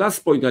 And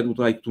last point I would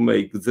like to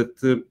make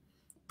that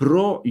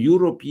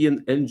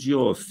pro-European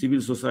NGOs,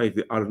 civil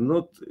society, are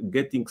not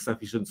getting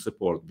sufficient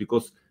support,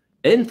 because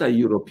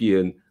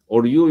anti-European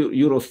or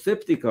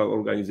Eurosceptical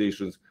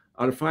organizations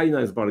are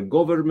financed by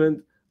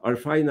government, are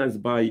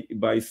financed by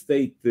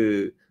state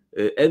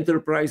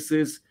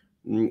enterprises,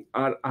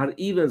 are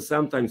even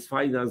sometimes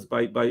financed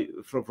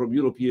from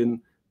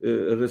European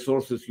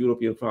resources,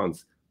 European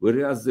funds.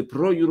 Whereas the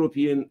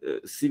pro-European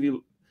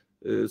civil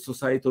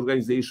society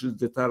organizations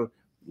that are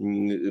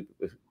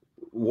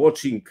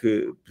watching,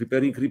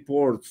 preparing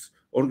reports,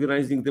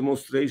 organizing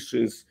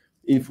demonstrations,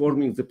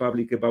 informing the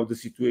public about the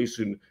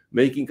situation,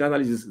 making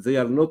analysis, they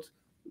are not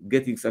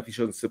getting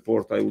sufficient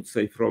support, I would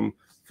say, from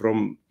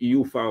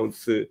EU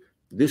funds.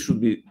 This should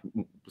be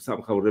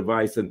somehow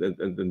revised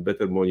and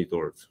better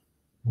monitored.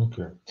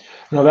 Okay.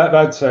 No,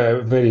 that's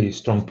a very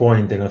strong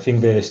point, and I think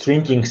the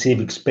shrinking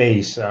civic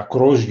space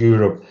across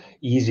Europe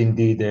is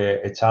indeed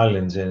a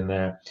challenge, and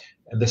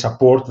the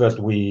support that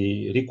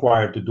we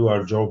require to do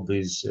our job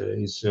is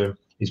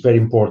very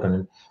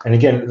important. And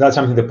again, that's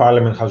something the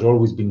Parliament has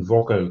always been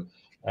vocal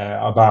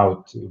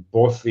about,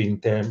 both in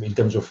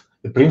terms of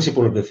the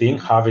principle of the thing,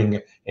 having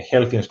a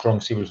healthy and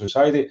strong civil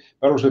society,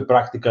 but also the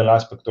practical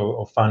aspect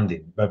of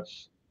funding. But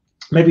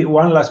maybe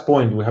one last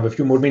point. We have a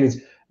few more minutes.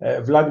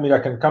 Vladimir, I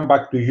can come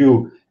back to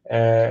you.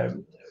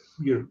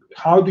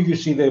 How do you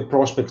see the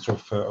prospects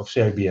of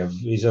Serbia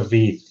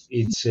vis-a-vis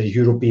its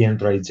European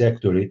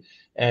trajectory,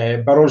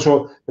 but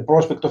also the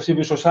prospect of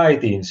civil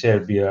society in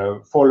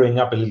Serbia, following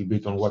up a little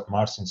bit on what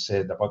Marcin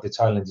said about the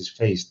challenges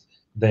faced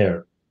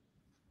there?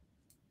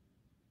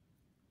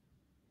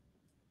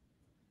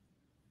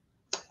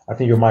 I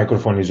think your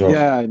microphone is off.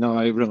 Yeah, I know,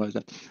 I realize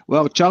that.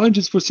 Well,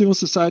 challenges for civil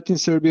society in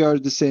Serbia are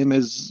the same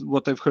as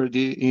what I've heard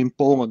in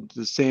Poland.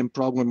 The same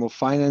problem of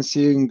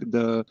financing,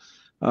 the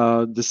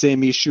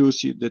same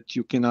issues that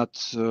you cannot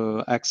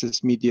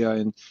access media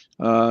and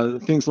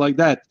things like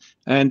that.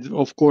 And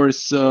of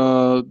course,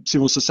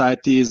 civil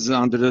society is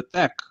under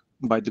attack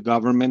by the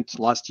government.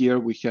 Last year,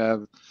 we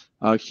have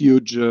a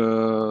huge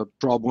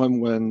problem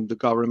when the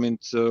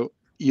government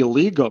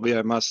illegally,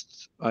 I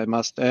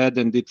must add,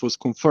 and it was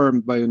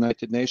confirmed by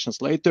United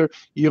Nations later,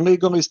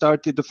 illegally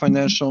started the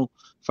financial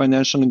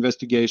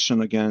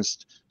investigation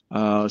against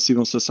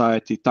civil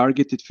society,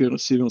 targeted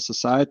civil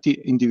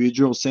society,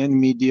 individuals and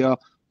media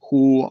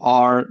who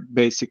are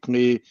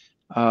basically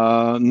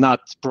not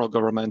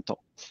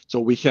pro-governmental. So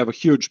we have a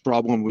huge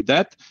problem with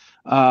that.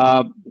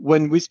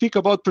 When we speak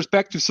about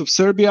perspectives of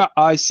Serbia,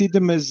 I see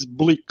them as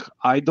bleak.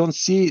 I don't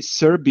see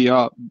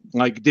Serbia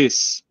like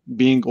this,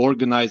 being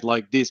organized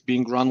like this,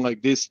 being run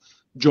like this,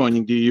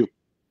 joining the EU.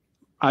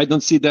 I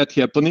don't see that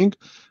happening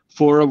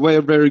for a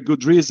very, very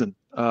good reason.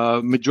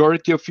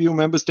 Majority of EU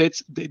member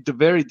states, the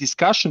very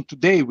discussion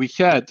today we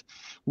had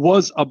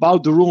was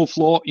about the rule of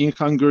law in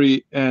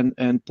Hungary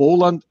and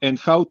Poland, and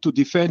how to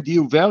defend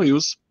EU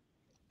values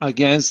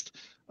against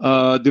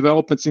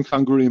developments in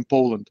Hungary and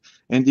Poland.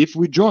 And if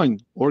we join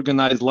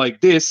organized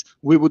like this,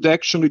 we would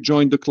actually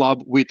join the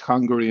club with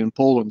Hungary and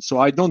Poland. So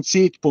I don't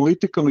see it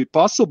politically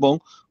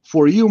possible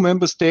for EU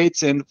member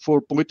states and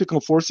for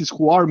political forces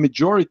who are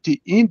majority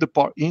in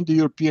the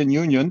European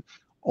Union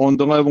on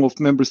the level of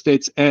member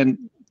states and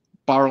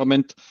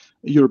Parliament,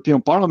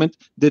 European Parliament,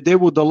 that they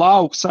would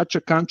allow such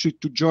a country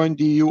to join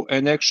the EU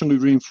and actually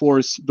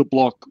reinforce the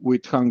bloc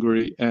with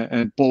Hungary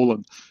and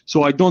Poland.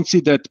 So I don't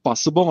see that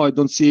possible. I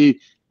don't see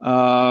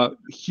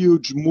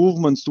huge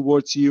movements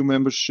towards EU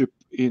membership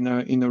in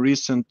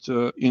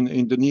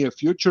the near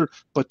future,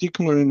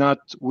 particularly not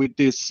with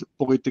this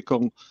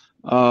political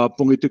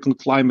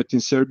climate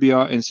in Serbia,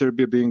 and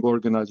Serbia being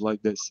organized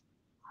like this.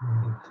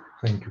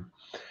 Thank you.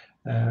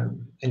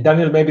 And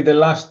Daniel, maybe the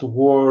last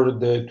word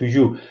to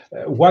you.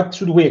 What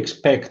should we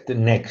expect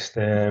next?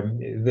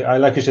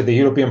 Like you said, the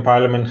European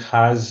Parliament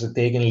has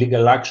taken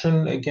legal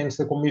action against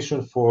the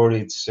Commission for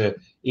its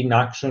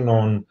inaction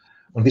on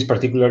this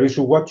particular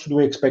issue. What should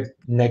we expect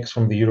next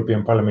from the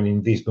European Parliament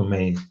in this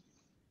domain?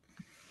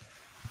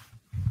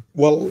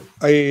 Well,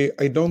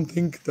 I don't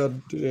think that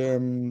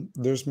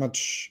there's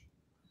much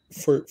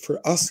for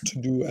us to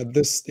do at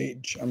this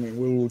stage. I mean,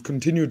 we will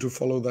continue to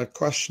follow that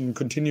question,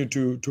 continue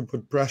to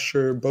put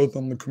pressure both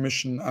on the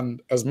Commission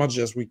and as much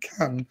as we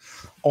can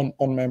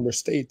on member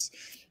states.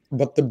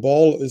 But the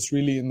ball is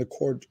really in the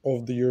court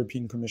of the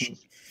European Commission.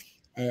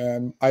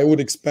 I would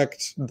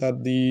expect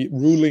that the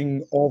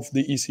ruling of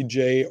the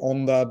ECJ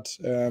on that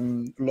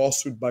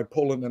lawsuit by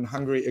Poland and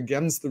Hungary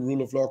against the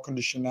rule of law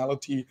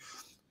conditionality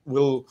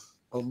will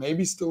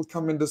maybe still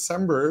come in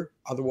December,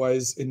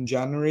 otherwise in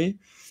January.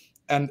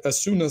 And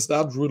as soon as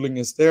that ruling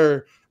is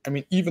there, I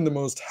mean, even the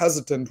most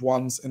hesitant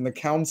ones in the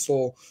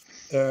council,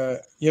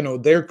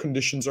 their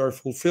conditions are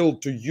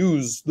fulfilled to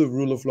use the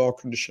rule of law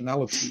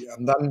conditionality.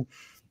 And then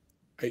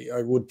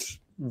I would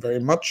very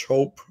much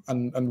hope,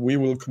 and we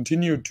will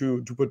continue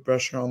to put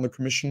pressure on the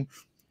Commission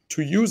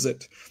to use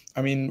it.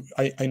 I mean,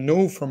 I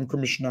know from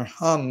Commissioner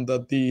Hahn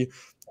that the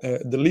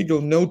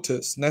legal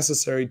notice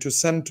necessary to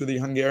send to the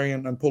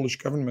Hungarian and Polish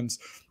governments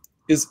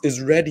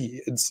is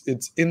ready.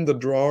 It's in the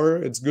drawer.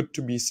 It's good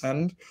to be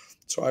sent.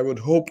 So I would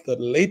hope that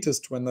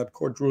latest when that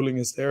court ruling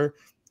is there,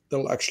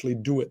 they'll actually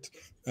do it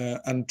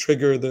and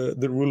trigger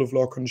the rule of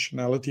law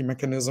conditionality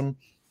mechanism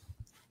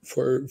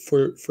for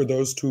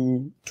those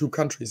two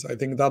countries. I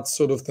think that's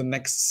sort of the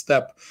next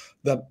step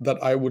that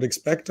I would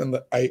expect, and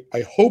that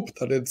I hope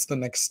that it's the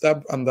next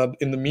step, and that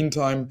in the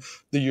meantime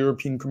the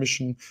European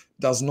Commission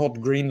does not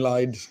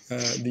greenlight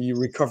the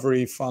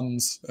recovery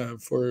funds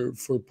for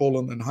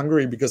Poland and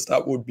Hungary, because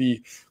that would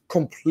be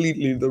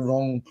completely the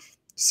wrong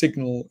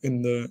signal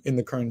in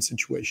the current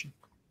situation.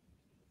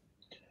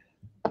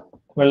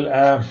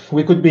 Well,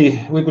 we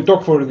could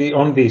talk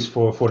on this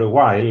for a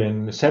while,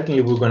 and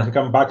certainly we're going to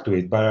come back to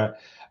it. But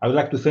I would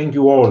like to thank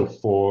you all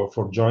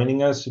for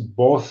joining us,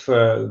 both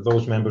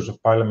those members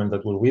of Parliament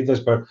that were with us,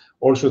 but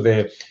also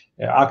the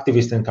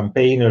activists and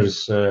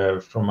campaigners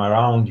from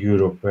around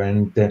Europe.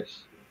 And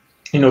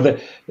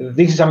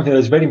this is something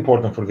that's very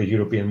important for the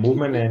European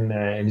movement,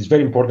 and it's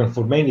very important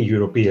for many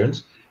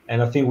Europeans.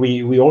 And I think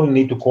we all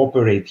need to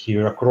cooperate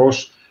here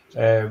across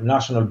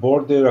national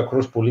border,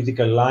 across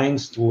political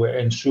lines, to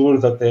ensure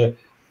that the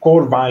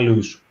core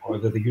values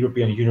that the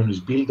European Union is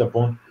built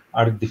upon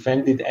are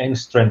defended and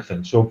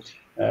strengthened. So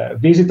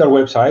visit our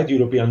website,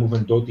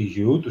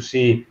 europeanmovement.eu, to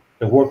see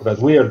the work that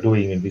we are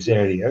doing in these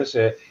areas.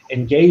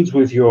 Engage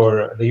with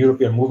the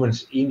European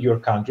movements in your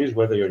countries,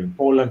 whether you're in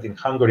Poland, in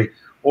Hungary,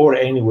 or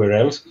anywhere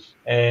else.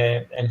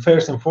 And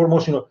first and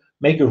foremost,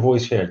 make your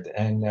voice heard.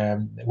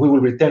 And we will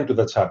return to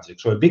that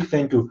subject. So a big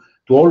thank you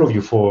to all of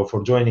you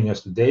for joining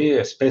us today,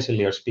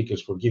 especially our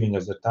speakers for giving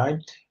us the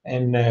time.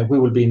 And we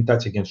will be in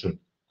touch again soon.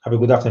 Have a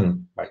good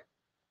afternoon. Bye.